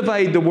wrongly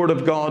divide the Word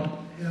of God.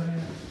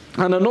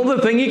 And another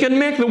thing, you can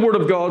make the Word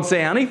of God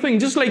say anything,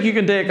 just like you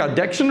can take a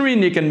dictionary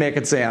and you can make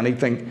it say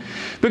anything,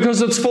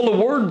 because it's full of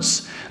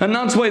words. And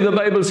that's why the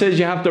Bible says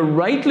you have to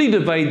rightly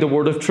divide the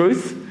word of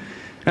truth.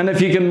 And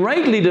if you can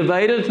rightly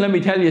divide it, let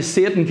me tell you,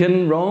 Satan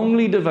can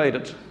wrongly divide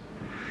it.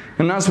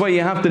 And that's why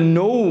you have to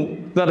know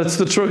that it's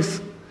the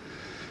truth.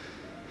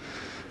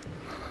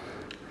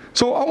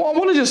 So I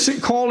want to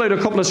just call out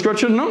a couple of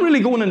scriptures. I'm not really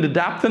going into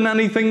depth in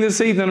anything this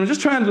evening. I'm just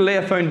trying to lay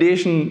a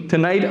foundation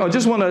tonight. I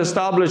just want to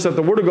establish that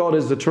the Word of God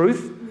is the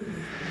truth.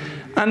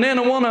 And then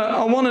I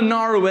want to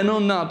narrow in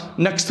on that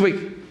next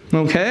week.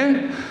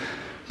 Okay?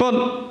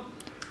 But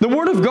the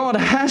Word of God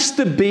has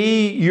to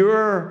be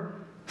your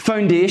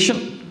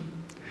foundation.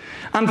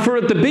 And for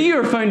it to be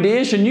your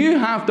foundation, you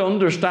have to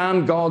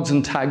understand God's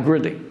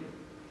integrity.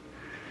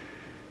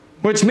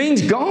 Which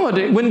means God,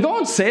 when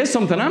God says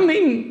something, I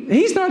mean,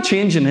 He's not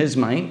changing His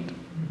mind.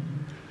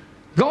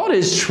 God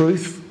is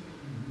truth.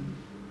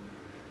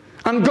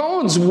 And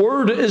God's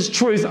Word is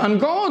truth. And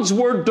God's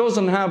Word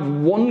doesn't have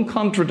one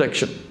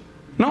contradiction.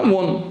 Not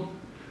one.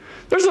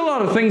 There's a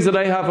lot of things that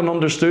I haven't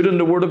understood in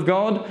the Word of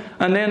God.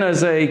 And then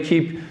as I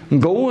keep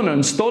going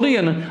and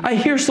studying, I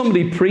hear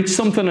somebody preach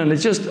something and it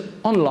just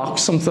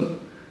unlocks something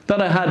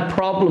that I had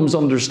problems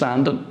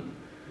understanding.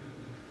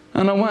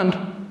 And I went,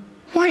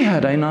 why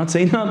had I not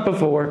seen that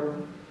before?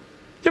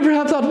 You ever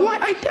have that? Why?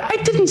 I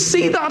didn't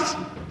see that.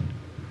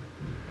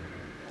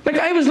 Like,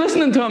 I was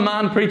listening to a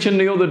man preaching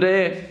the other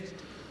day,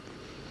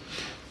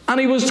 and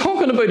he was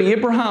talking about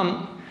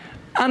Abraham.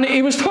 And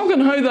he was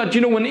talking how that,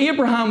 when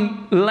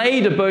Abraham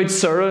lied about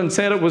Sarah and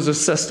said it was his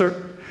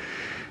sister,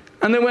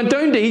 and they went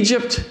down to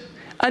Egypt,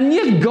 and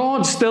yet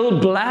God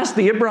still blessed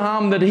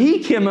Abraham that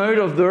he came out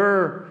of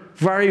there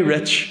very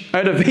rich,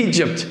 out of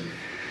Egypt.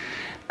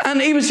 And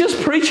he was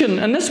just preaching,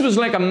 and this was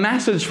like a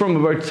message from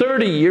about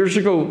 30 years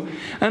ago.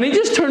 And he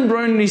just turned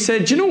around and he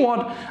said, you know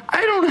what?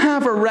 I don't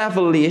have a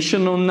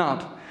revelation on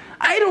that.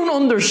 I don't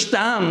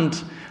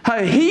understand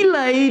how he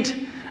lied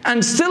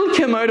and still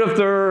came out of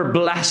there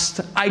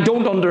blessed. I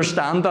don't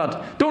understand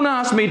that. Don't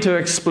ask me to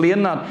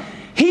explain that.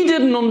 He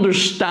didn't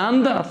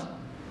understand that.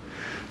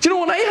 Do you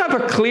know what? I have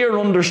a clear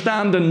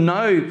understanding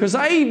now, because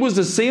I was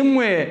the same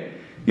way.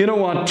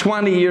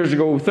 20 years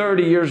ago,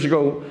 30 years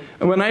ago,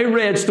 and when I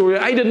read story,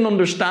 I didn't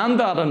understand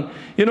that. And,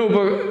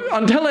 but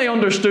until I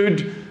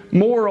understood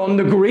more on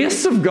the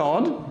grace of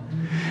God,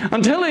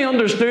 until I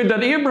understood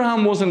that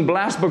Abraham wasn't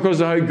blessed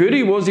because of how good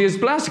he was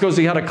blessed because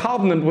he had a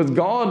covenant with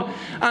God,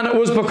 and it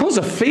was because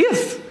of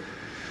faith.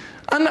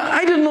 And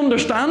I didn't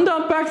understand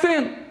that back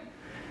then.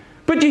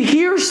 But you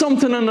hear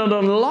something and it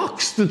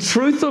unlocks the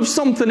truth of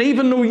something,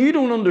 even though you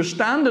don't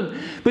understand it.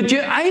 But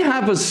I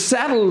have it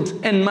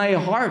settled in my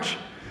heart.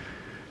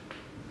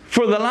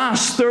 For the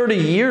last 30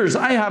 years,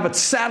 I have it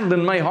settled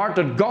in my heart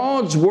that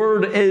God's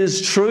Word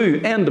is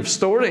true. End of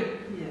story.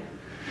 Yeah.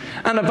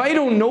 And if I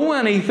don't know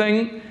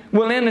anything,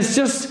 well then it's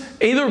just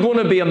either going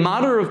to be a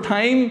matter of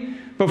time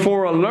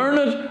before I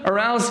learn it, or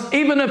else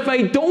even if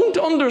I don't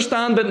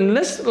understand it in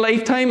this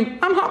lifetime,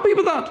 I'm happy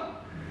with that.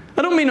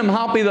 I don't mean I'm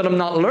happy that I'm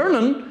not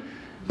learning,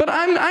 but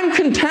I'm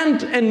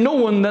content in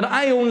knowing that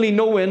I only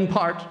know in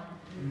part.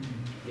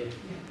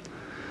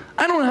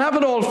 I don't have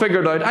it all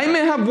figured out. I may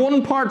have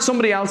one part,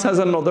 somebody else has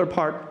another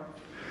part.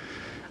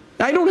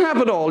 I don't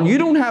have it all. You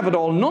don't have it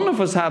all. None of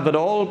us have it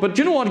all. But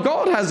you know what?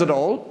 God has it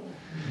all.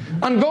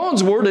 And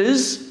God's Word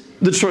is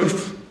the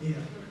truth. Yeah.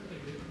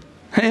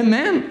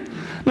 Amen.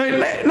 Now,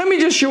 let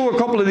me just show a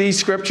couple of these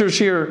scriptures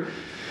here,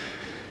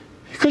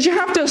 because you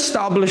have to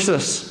establish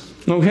this.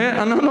 Okay?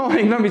 And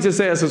let me just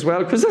say this as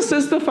well, because this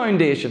is the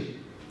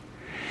foundation.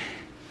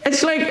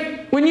 It's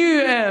like when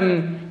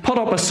you put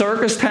up a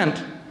circus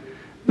tent.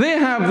 They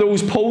have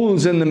those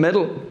poles in the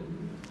middle.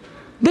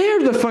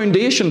 They're the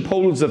foundation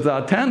poles of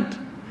that tent.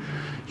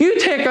 You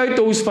take out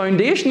those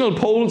foundational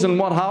poles and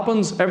what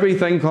happens?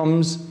 Everything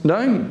comes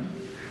down.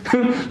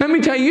 Let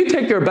me tell you,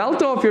 take your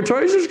belt off, your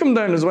trousers come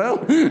down as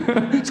well.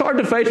 It's hard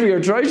to fight for your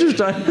trousers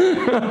down.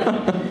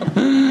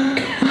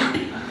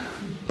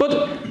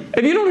 But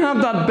if you don't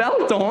have that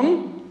belt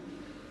on,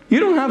 you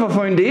don't have a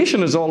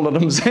foundation, is all that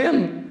I'm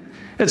saying.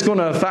 It's going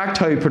to affect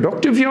how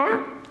productive you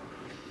are.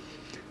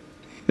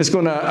 It's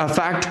going to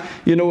affect,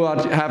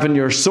 having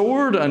your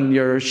sword and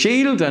your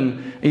shield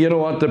and,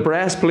 the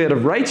breastplate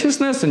of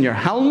righteousness and your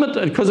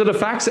helmet, because it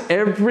affects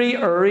every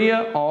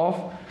area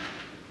of,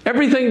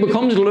 everything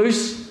becomes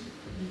loose.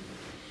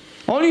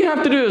 All you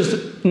have to do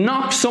is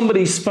knock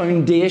somebody's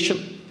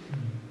foundation.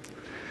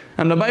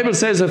 And the Bible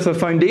says if the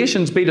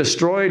foundations be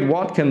destroyed,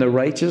 what can the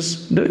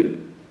righteous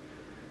do?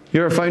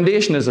 Your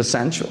foundation is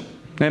essential.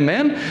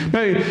 Amen?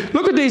 Now,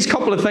 look at these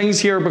couple of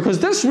things here, because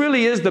this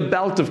really is the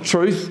belt of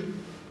truth.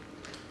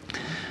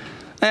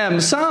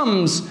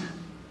 Psalms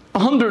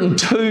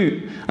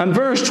 102 and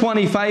verse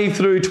 25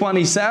 through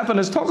 27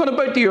 is talking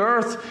about the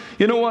earth.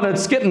 You know what?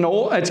 It's getting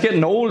old.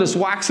 It's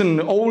waxing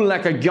old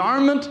like a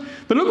garment.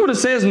 But look what it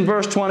says in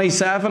verse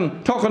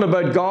 27, talking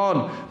about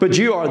God. But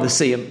you are the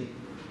same.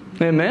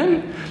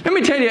 Amen? Let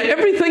me tell you,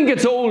 everything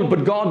gets old,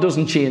 but God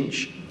doesn't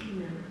change.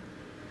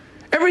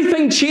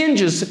 Everything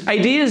changes.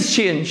 Ideas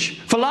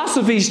change.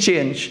 Philosophies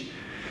change.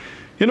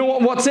 You know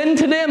what? What's in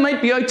today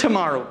might be out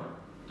tomorrow.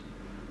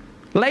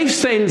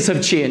 Lifestyles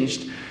have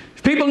changed.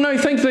 People now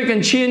think they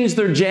can change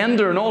their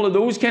gender and all of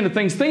those kind of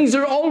things. Things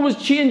are always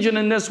changing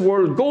in this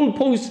world.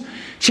 Goalposts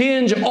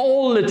change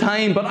all the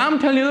time. But I'm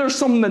telling you, there's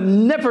something that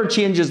never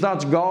changes.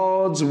 That's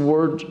God's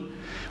Word.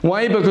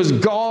 Why? Because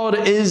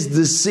God is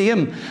the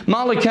same.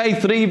 Malachi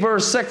 3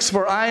 verse 6,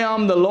 for I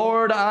am the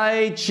Lord,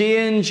 I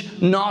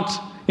change not.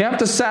 You have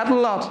to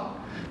settle that.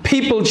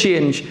 People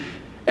change.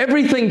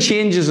 Everything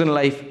changes in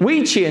life.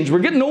 We change. We're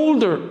getting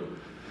older.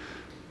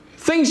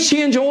 Things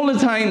change all the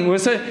time.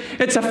 It's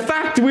a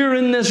fact we're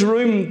in this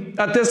room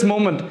at this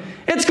moment.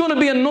 It's going to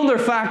be another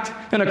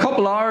fact in a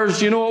couple of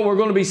hours. You know what? We're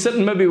going to be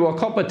sitting maybe with a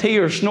cup of tea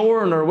or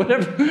snoring or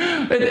whatever.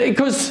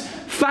 Because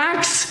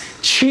facts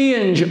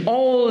change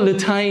all the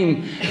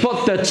time.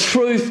 But the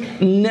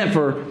truth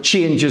never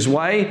changes.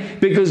 Why?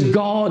 Because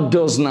God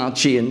does not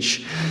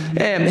change.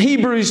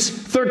 Hebrews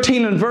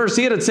 13 and verse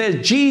 8, it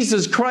says,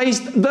 Jesus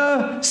Christ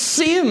the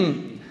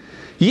same.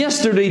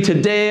 Yesterday,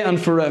 today,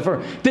 and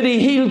forever. Did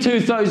He heal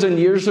 2,000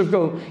 years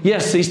ago?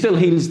 Yes, He still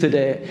heals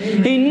today.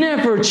 Amen. He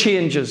never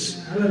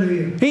changes.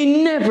 Hallelujah.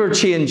 He never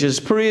changes.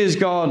 Praise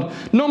God.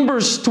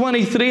 Numbers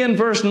 23 and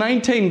verse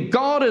 19.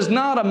 God is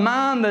not a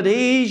man that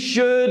He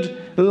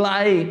should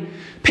lie.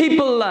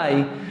 People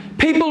lie.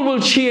 People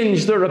will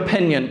change their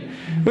opinion.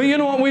 But you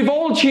know what? We've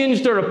all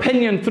changed our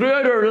opinion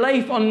throughout our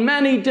life on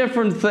many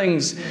different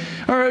things.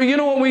 Or you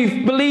know what?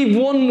 We believe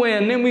one way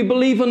and then we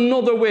believe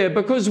another way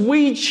because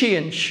we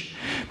change.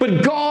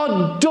 But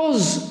God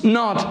does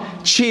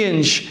not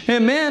change.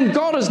 Amen.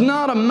 God is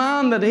not a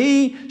man that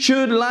He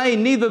should lie,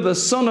 neither the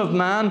Son of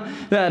Man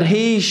that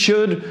He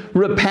should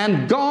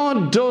repent.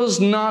 God does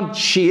not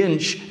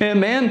change.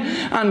 Amen.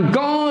 And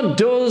God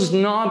does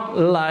not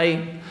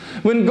lie.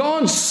 When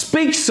God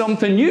speaks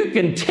something, you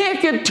can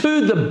take it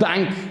to the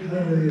bank.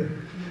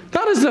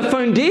 That is the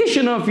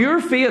foundation of your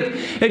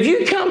faith. If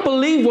you can't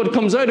believe what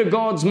comes out of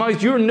God's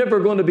mouth, you're never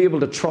going to be able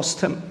to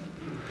trust Him.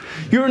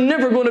 You're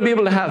never going to be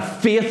able to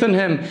have faith in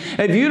Him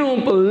if you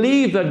don't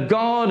believe that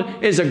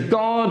God is a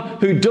God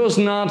who does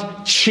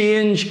not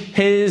change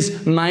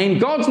His mind.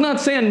 God's not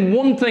saying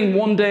one thing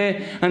one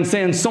day and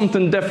saying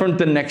something different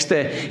the next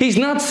day. He's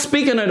not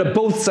speaking out of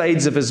both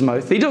sides of His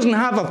mouth. He doesn't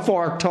have a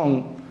forked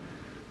tongue.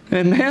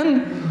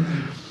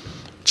 Amen?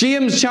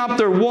 James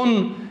chapter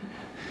 1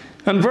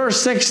 and verse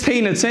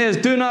 16, it says,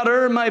 do not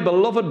err, my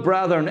beloved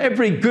brethren.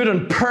 Every good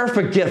and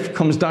perfect gift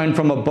comes down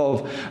from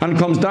above and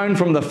comes down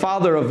from the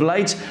Father of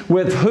lights,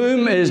 with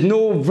whom is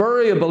no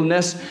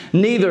variableness,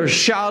 neither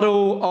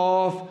shadow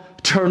of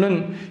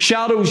turning.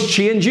 Shadows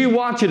change. You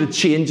watch it, it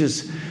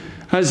changes.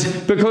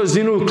 Because,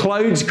 you know,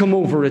 clouds come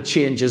over, it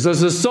changes.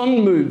 As the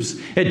sun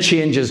moves, it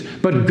changes.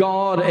 But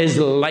God is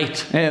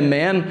light.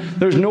 Amen.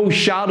 There's no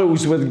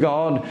shadows with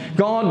God.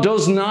 God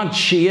does not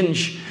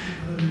change.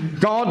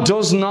 God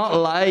does not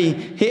lie.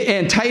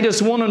 In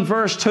Titus 1 and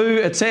verse 2,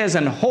 it says,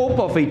 in hope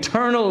of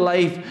eternal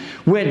life,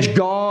 which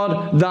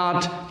God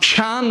that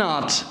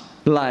cannot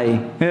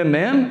lie.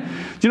 Amen.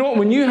 Do you know what?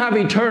 When you have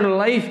eternal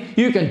life,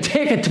 you can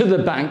take it to the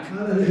bank.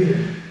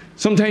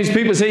 Sometimes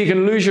people say you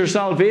can lose your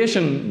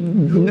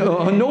salvation.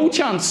 No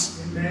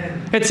chance.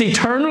 It's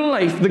eternal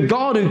life. The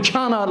God who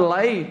cannot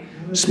lie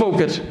spoke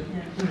it.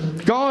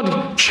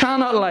 God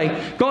cannot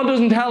lie. God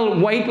doesn't tell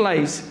white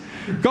lies.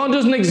 God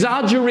doesn't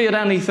exaggerate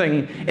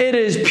anything. It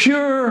is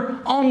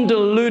pure,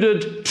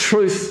 undiluted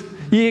truth.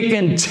 You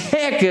can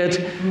take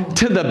it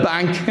to the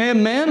bank.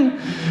 Amen.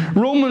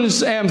 Romans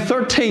 3 and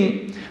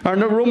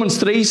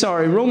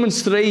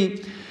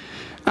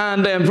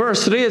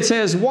verse 3, it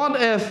says,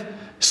 what if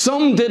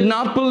some did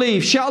not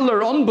believe? Shall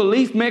their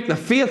unbelief make the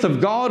faith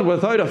of God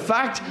without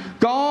effect?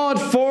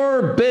 God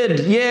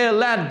forbid. Yea,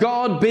 let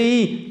God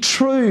be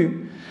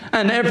true,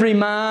 and every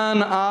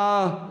man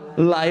a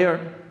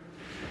liar.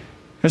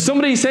 If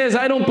somebody says,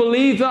 I don't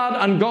believe that,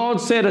 and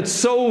God said it's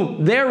so,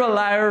 they're a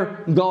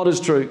liar, God is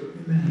true.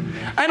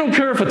 I don't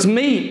care if it's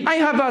me. I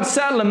have that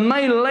settled in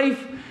my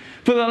life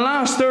for the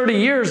last 30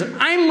 years.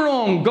 I'm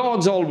wrong,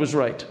 God's always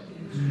right.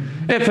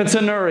 If it's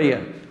an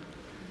area.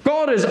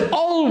 God is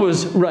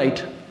always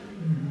right.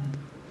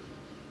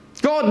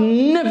 God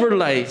never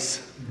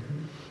lies.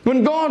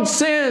 When God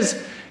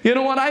says, you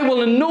know what, I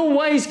will in no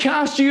wise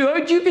cast you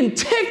out, you can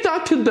take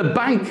that to the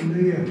bank.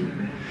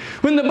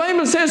 When the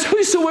Bible says,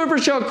 whosoever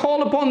shall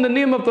call upon the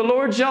name of the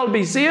Lord shall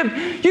be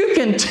saved, you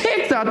can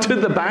take that to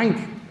the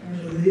bank.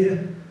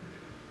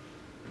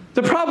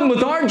 The problem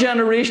with our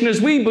generation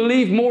is we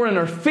believe more in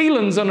our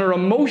feelings and our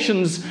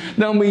emotions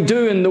than we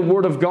do in the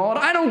Word of God.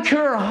 I don't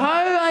care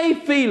how I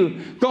feel,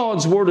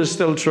 God's Word is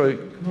still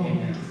true.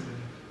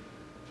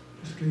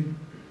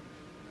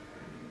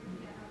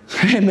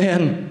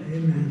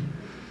 Amen.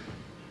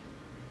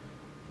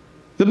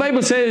 The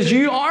Bible says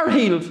you are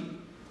healed.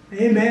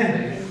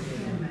 Amen.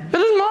 It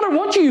doesn't matter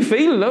what you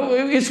feel.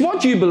 It's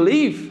what you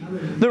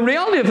believe. The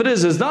reality of it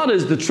is that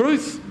is the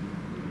truth.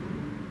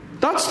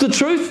 That's the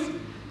truth.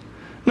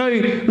 Now,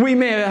 we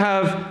may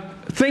have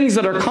things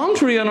that are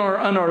contrary in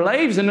our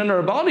lives and in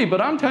our body,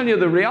 but I'm telling you,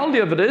 the reality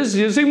of it is,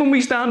 you see, when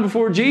we stand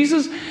before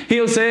Jesus,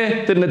 He'll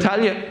say, didn't I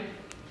tell you?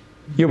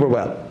 You were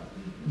well.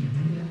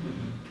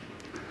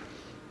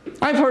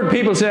 I've heard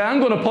people say, I'm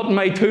going to put in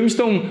my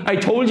tombstone, I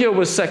told you I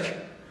was sick.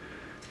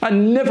 I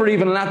never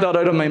even let that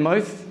out of my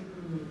mouth.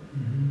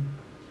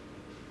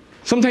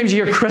 Sometimes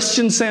you hear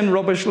Christians saying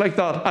rubbish like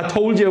that. I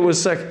told you I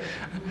was sick.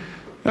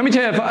 Let me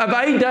tell you, if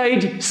I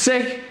died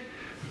sick,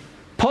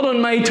 put on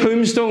my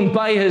tombstone,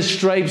 by His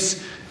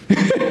stripes. Because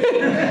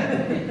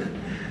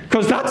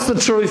that's the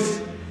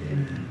truth.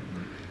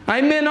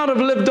 I may not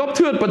have lived up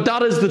to it, but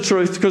that is the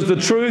truth, because the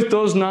truth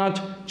does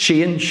not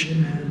change.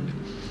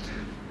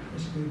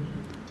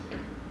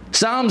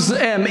 Psalms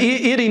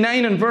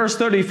 89 and verse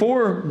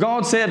 34,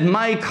 God said,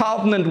 my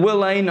covenant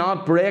will I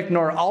not break,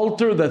 nor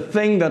alter the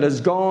thing that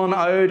has gone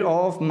out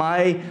of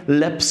my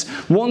lips.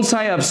 Once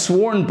I have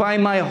sworn by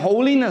my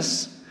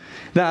holiness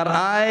that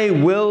I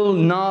will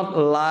not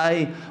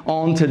lie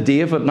unto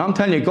David. And I'm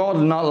telling you, God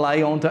will not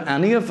lie unto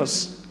any of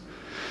us.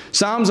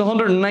 Psalms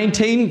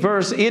 119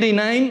 verse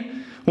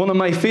 89, one of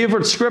my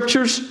favourite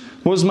scriptures,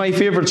 was my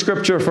favourite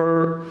scripture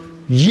for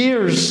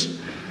years.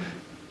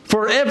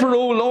 Forever,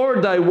 O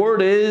Lord, thy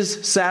word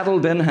is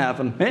settled in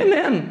heaven.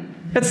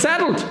 Amen. It's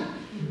settled.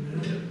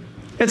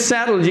 It's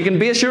settled. You can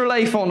base your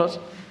life on it.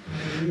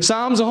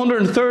 Psalms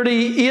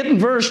 138 and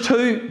verse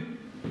 2.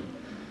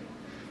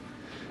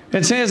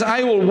 It says,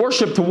 I will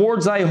worship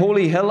towards thy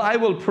holy hill. I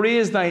will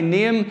praise thy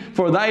name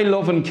for thy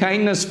love and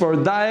kindness, for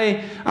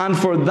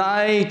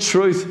thy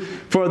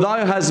truth. For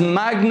thou hast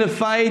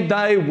magnified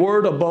thy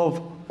word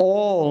above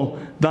all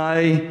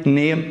thy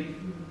name.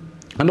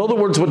 In other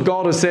words, what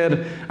God has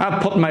said,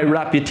 I've put my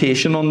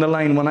reputation on the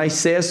line. When I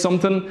say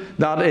something,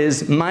 that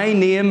is my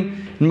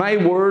name, my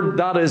word,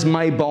 that is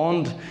my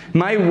bond.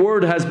 My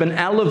word has been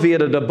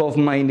elevated above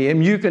my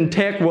name. You can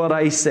take what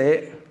I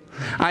say.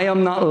 I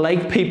am not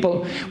like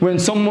people. When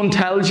someone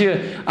tells you,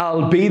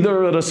 I'll be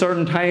there at a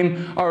certain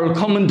time, or I'll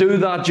come and do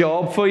that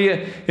job for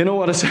you, you know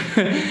what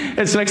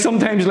it's like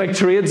sometimes like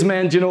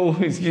tradesmen, you know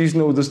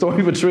the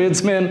story with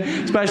tradesmen,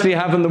 especially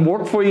having them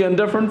work for you and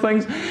different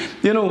things.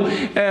 You know,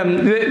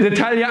 they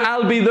tell you,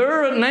 I'll be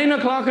there at 9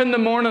 o'clock in the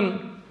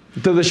morning.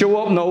 Do they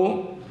show up?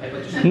 No.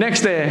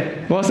 Next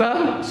day. What's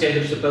that? Say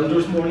there's a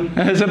builder's morning.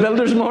 It's a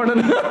builder's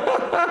morning.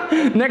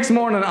 Next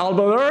morning, I'll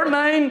be there at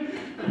 9.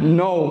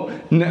 No.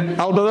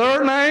 I'll be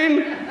there at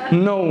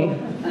 9. No.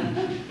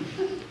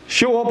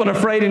 Show up on a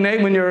Friday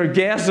night when you're a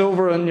guest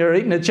over and you're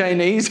eating a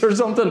Chinese or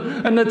something,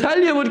 and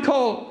Natalia would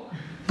call.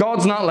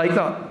 God's not like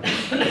that.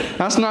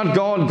 That's not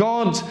God.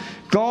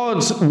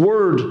 God's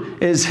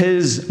word is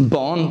His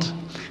bond,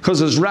 because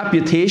His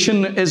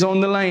reputation is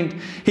on the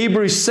line.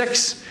 Hebrews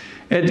 6.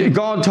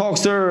 God talks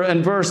there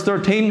in verse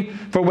 13,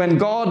 for when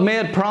God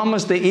made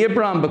promise to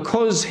Abraham,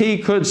 because he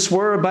could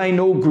swear by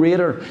no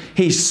greater,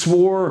 he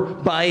swore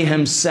by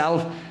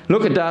himself.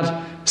 Look at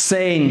that,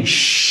 saying,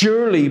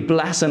 surely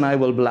blessing I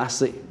will bless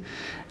thee,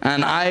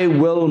 and I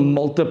will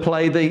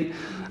multiply thee.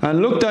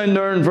 And look down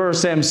there in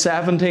verse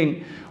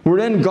 17,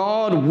 wherein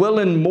God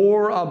willing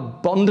more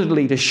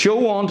abundantly to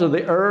show unto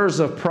the heirs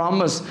of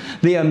promise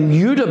the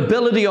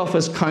immutability of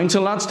His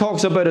counsel. That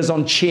talks about His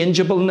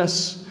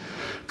unchangeableness.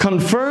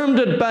 Confirmed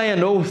it by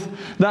an oath,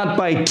 that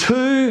by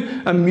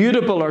two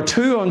immutable or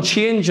two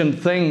unchanging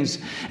things,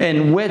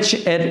 in which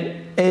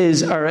it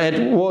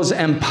was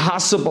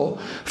impossible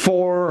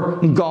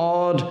for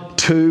God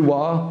to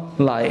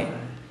lie.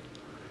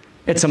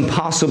 It's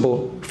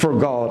impossible for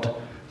God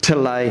to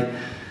lie.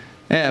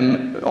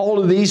 All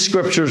of these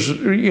scriptures,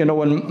 you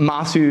know, in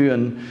Matthew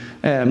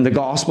and the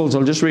Gospels,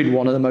 I'll just read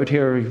one of them out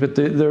here, but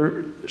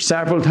they're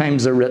several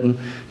times they're written.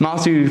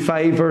 Matthew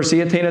 5 verse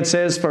 18, it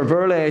says, for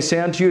verily I say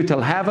unto you,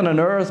 till heaven and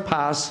earth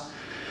pass,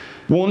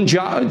 one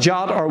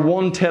jot or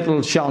one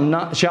tittle shall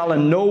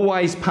in no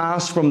wise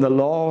pass from the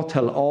law,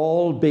 till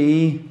all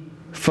be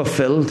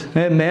fulfilled.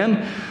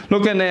 Amen.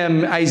 Look in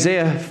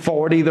Isaiah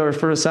 40 there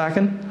for a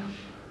second.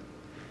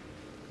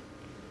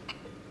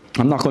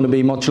 I'm not going to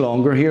be much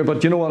longer here,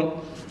 but you know what?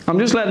 I'm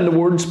just letting the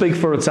word speak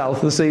for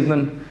itself this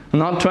evening. I'm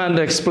not trying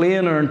to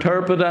explain or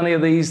interpret any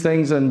of these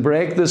things and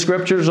break the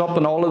scriptures up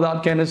and all of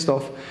that kind of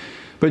stuff.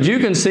 But you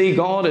can see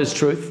God is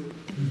truth.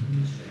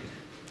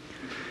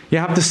 You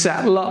have to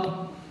settle that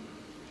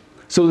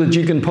so that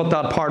you can put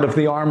that part of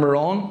the armour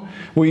on,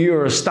 where you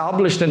are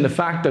established in the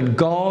fact that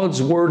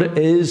God's word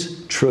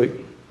is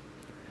true.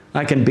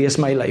 I can base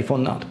my life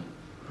on that.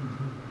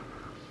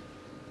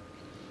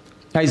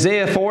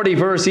 Isaiah 40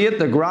 verse 8,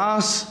 the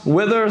grass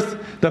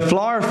withereth, the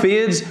flower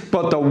fades,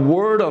 but the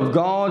word of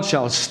God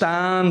shall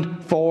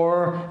stand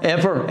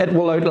forever. It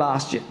will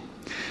outlast you.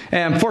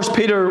 1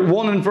 Peter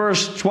 1 and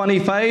verse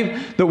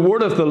 25, the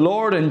word of the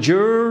Lord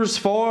endures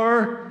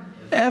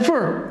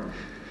forever.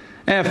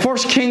 1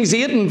 Kings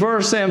 8 and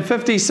verse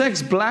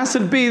 56,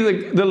 blessed be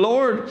the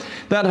Lord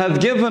that hath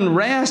given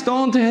rest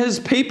unto his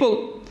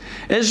people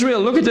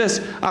Israel. Look at this.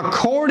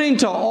 According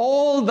to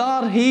all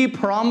that he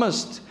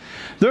promised,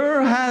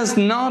 there has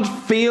not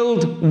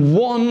failed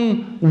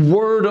one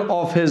word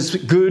of his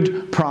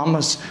good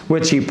promise,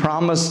 which he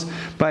promised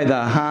by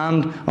the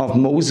hand of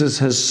Moses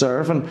his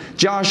servant.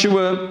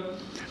 Joshua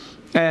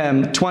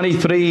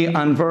 23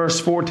 and verse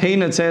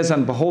 14, it says,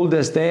 and behold,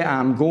 this day I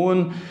am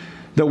going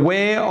the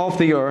way of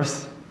the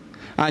earth,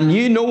 and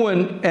you know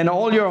in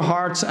all your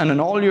hearts and in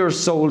all your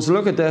souls,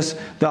 look at this,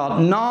 that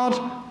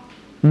not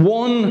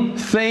one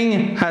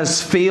thing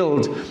has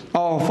failed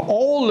of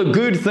all the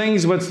good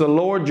things which the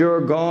Lord your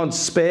God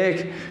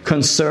spake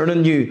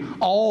concerning you.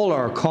 All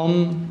are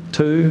come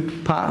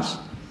to pass.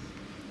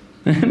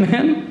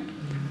 Amen.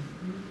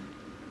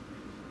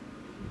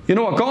 You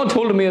know what? God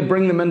told him he'd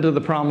bring them into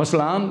the promised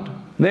land.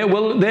 They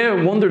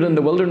wandered in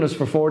the wilderness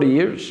for 40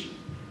 years.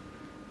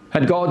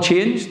 Had God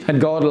changed?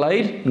 Had God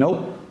lied?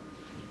 No.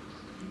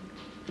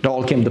 It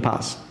all came to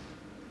pass.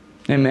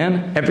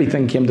 Amen.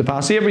 Everything came to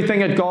pass. See, everything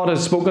that God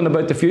has spoken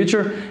about the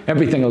future,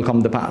 everything will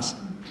come to pass.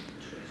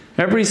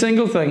 Every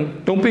single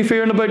thing. Don't be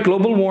fearing about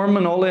global warming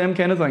and all them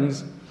kind of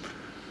things.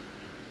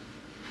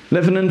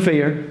 Living in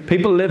fear.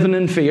 People living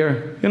in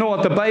fear. You know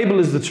what? The Bible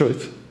is the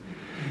truth.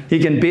 You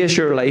can base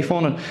your life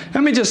on it.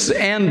 Let me just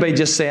end by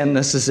just saying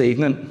this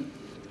evening.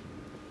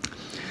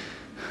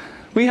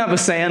 We have a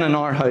saying in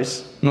our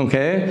house,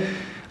 okay?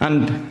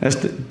 And it's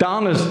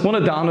one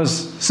of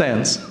Donna's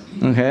sayings,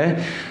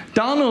 okay?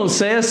 Donna will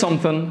say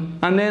something,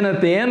 and then at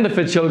the end of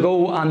it, she'll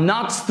go, and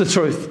that's the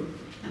truth.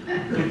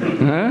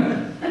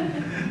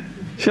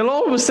 She'll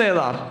always say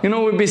that. You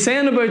know, we'll be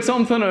saying about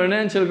something, and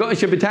then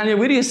she'll be telling you,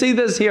 where do you see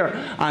this here?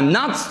 And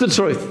that's the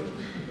truth.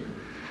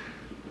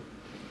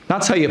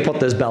 That's how you put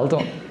this belt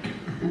on.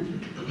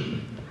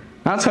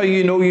 That's how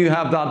you know you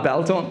have that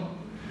belt on.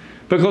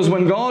 Because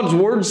when God's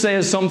word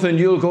says something,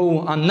 you'll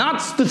go, and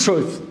that's the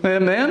truth.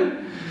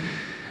 Amen?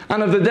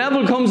 And if the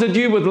devil comes at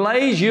you with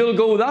lies, you'll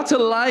go, that's a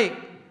lie.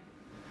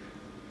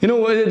 You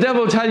know, the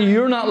devil will tell you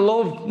you're not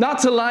loved.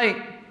 That's a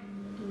lie.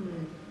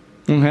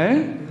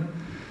 Okay?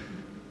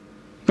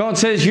 God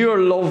says you're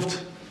loved.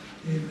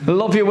 I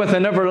love you with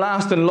an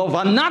everlasting love.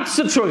 And that's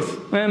the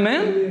truth.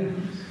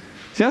 Amen?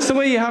 See, that's the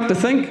way you have to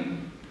think.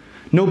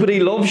 Nobody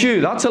loves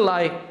you. That's a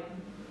lie.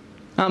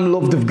 I'm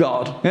loved of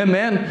God.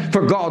 Amen.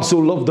 For God so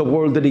loved the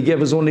world that he gave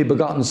his only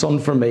begotten Son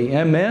for me.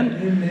 Amen.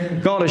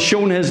 Amen. God has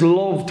shown his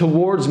love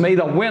towards me,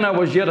 that when I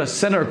was yet a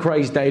sinner,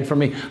 Christ died for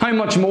me. How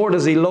much more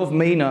does he love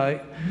me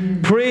now?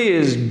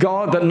 Praise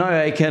God that now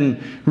I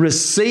can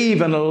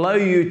receive and allow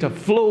you to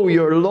flow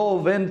your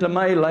love into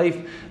my life.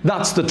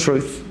 That's the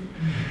truth.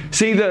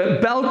 See, the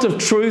belt of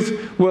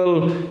truth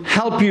will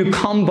help you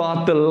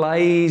combat the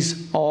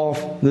lies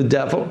of the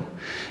devil.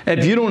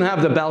 If you don't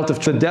have the belt of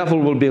truth, the devil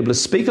will be able to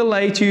speak a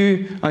lie to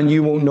you and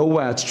you won't know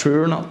whether it's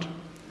true or not.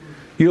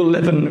 You'll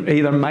live in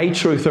either my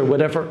truth or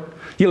whatever.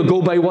 You'll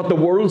go by what the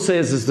world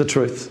says is the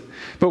truth.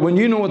 But when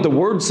you know what the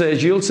Word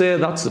says, you'll say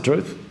that's the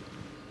truth.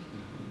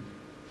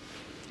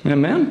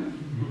 Amen?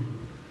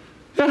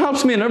 That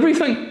helps me in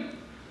everything.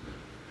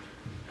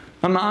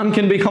 A man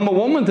can become a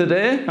woman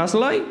today. That's a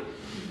lie.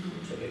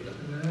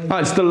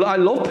 I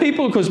love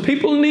people because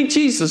people need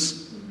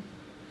Jesus.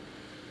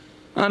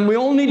 And we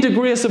all need the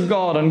grace of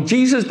God. And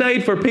Jesus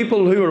died for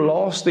people who are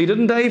lost. He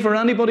didn't die for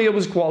anybody who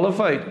was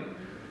qualified.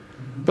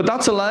 But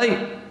that's a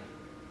lie.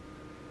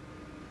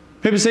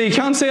 People say, you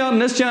can't say that in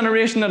this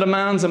generation that a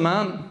man's a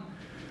man.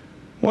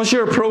 What's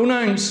your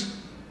pronouns?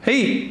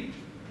 He.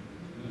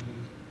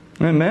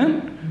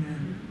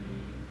 Amen?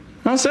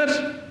 That's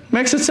it.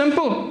 Makes it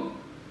simple.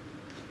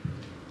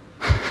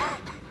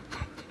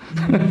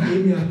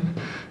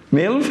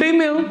 Male and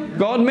female.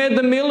 God made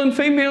them male and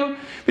female.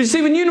 But you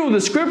see, when you know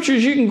the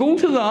Scriptures, you can go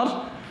to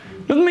that.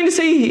 Doesn't mean to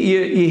say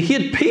you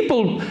hate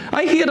people.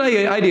 I hate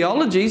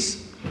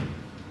ideologies.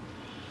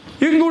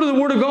 You can go to the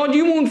Word of God,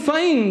 you won't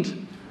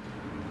find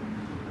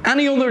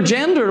any other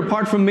gender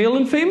apart from male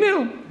and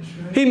female.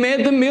 Right. He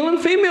made them male and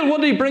female.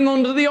 What did he bring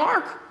onto the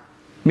ark?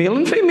 Male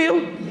and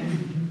female.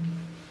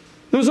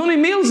 There was only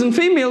males and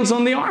females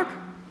on the ark.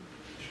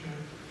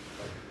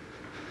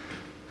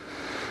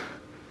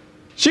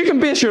 So you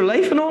can base your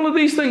life on all of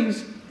these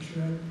things.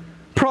 Right.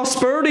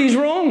 Prosperity is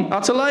wrong.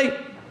 That's a lie.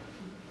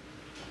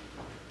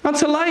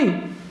 That's a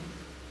lie.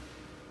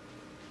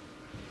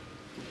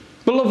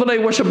 Beloved, I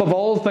wish above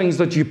all things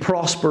that you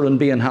prosper and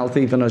be in health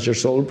even as your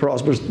soul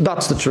prospers.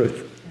 That's the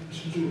truth.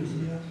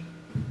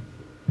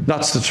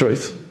 That's the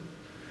truth.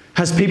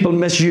 Has people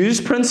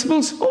misused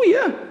principles? Oh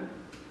yeah.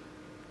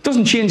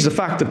 Doesn't change the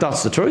fact that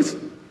that's the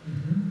truth.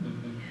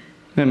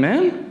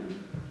 Amen?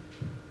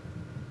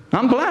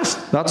 I'm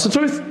blessed. That's the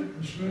truth.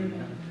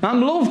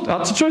 I'm loved.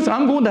 That's the truth.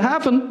 I'm going to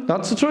heaven.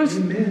 That's the truth.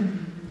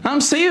 I'm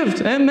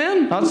saved.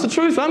 Amen. That's the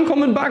truth. I'm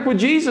coming back with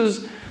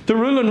Jesus to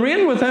rule and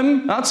reign with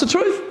him. That's the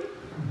truth.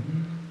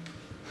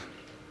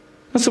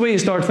 That's the way you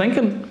start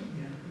thinking.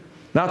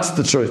 That's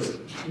the truth.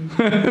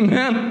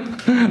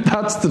 Amen.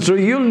 That's the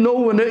truth. You'll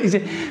know when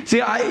it...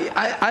 See,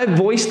 I've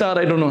voiced that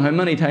I don't know how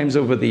many times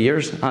over the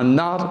years, and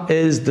that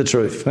is the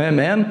truth.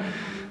 Amen.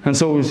 And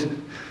so,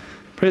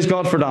 praise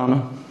God for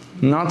Donna.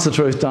 And that's the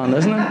truth, Donna,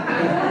 isn't it?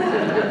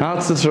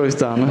 That's the truth,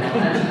 Donna.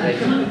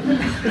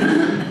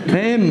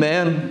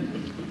 Amen.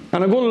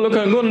 And I'm going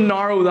to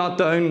narrow that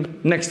down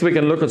next week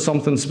and look at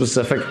something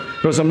specific.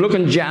 Because I'm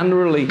looking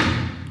generally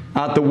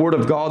at the Word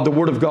of God. The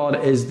Word of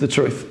God is the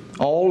truth.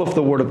 All of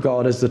the Word of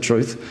God is the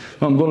truth.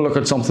 I'm going to look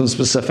at something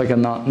specific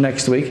in that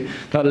next week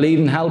that'll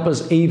even help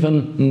us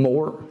even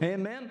more.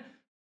 Amen.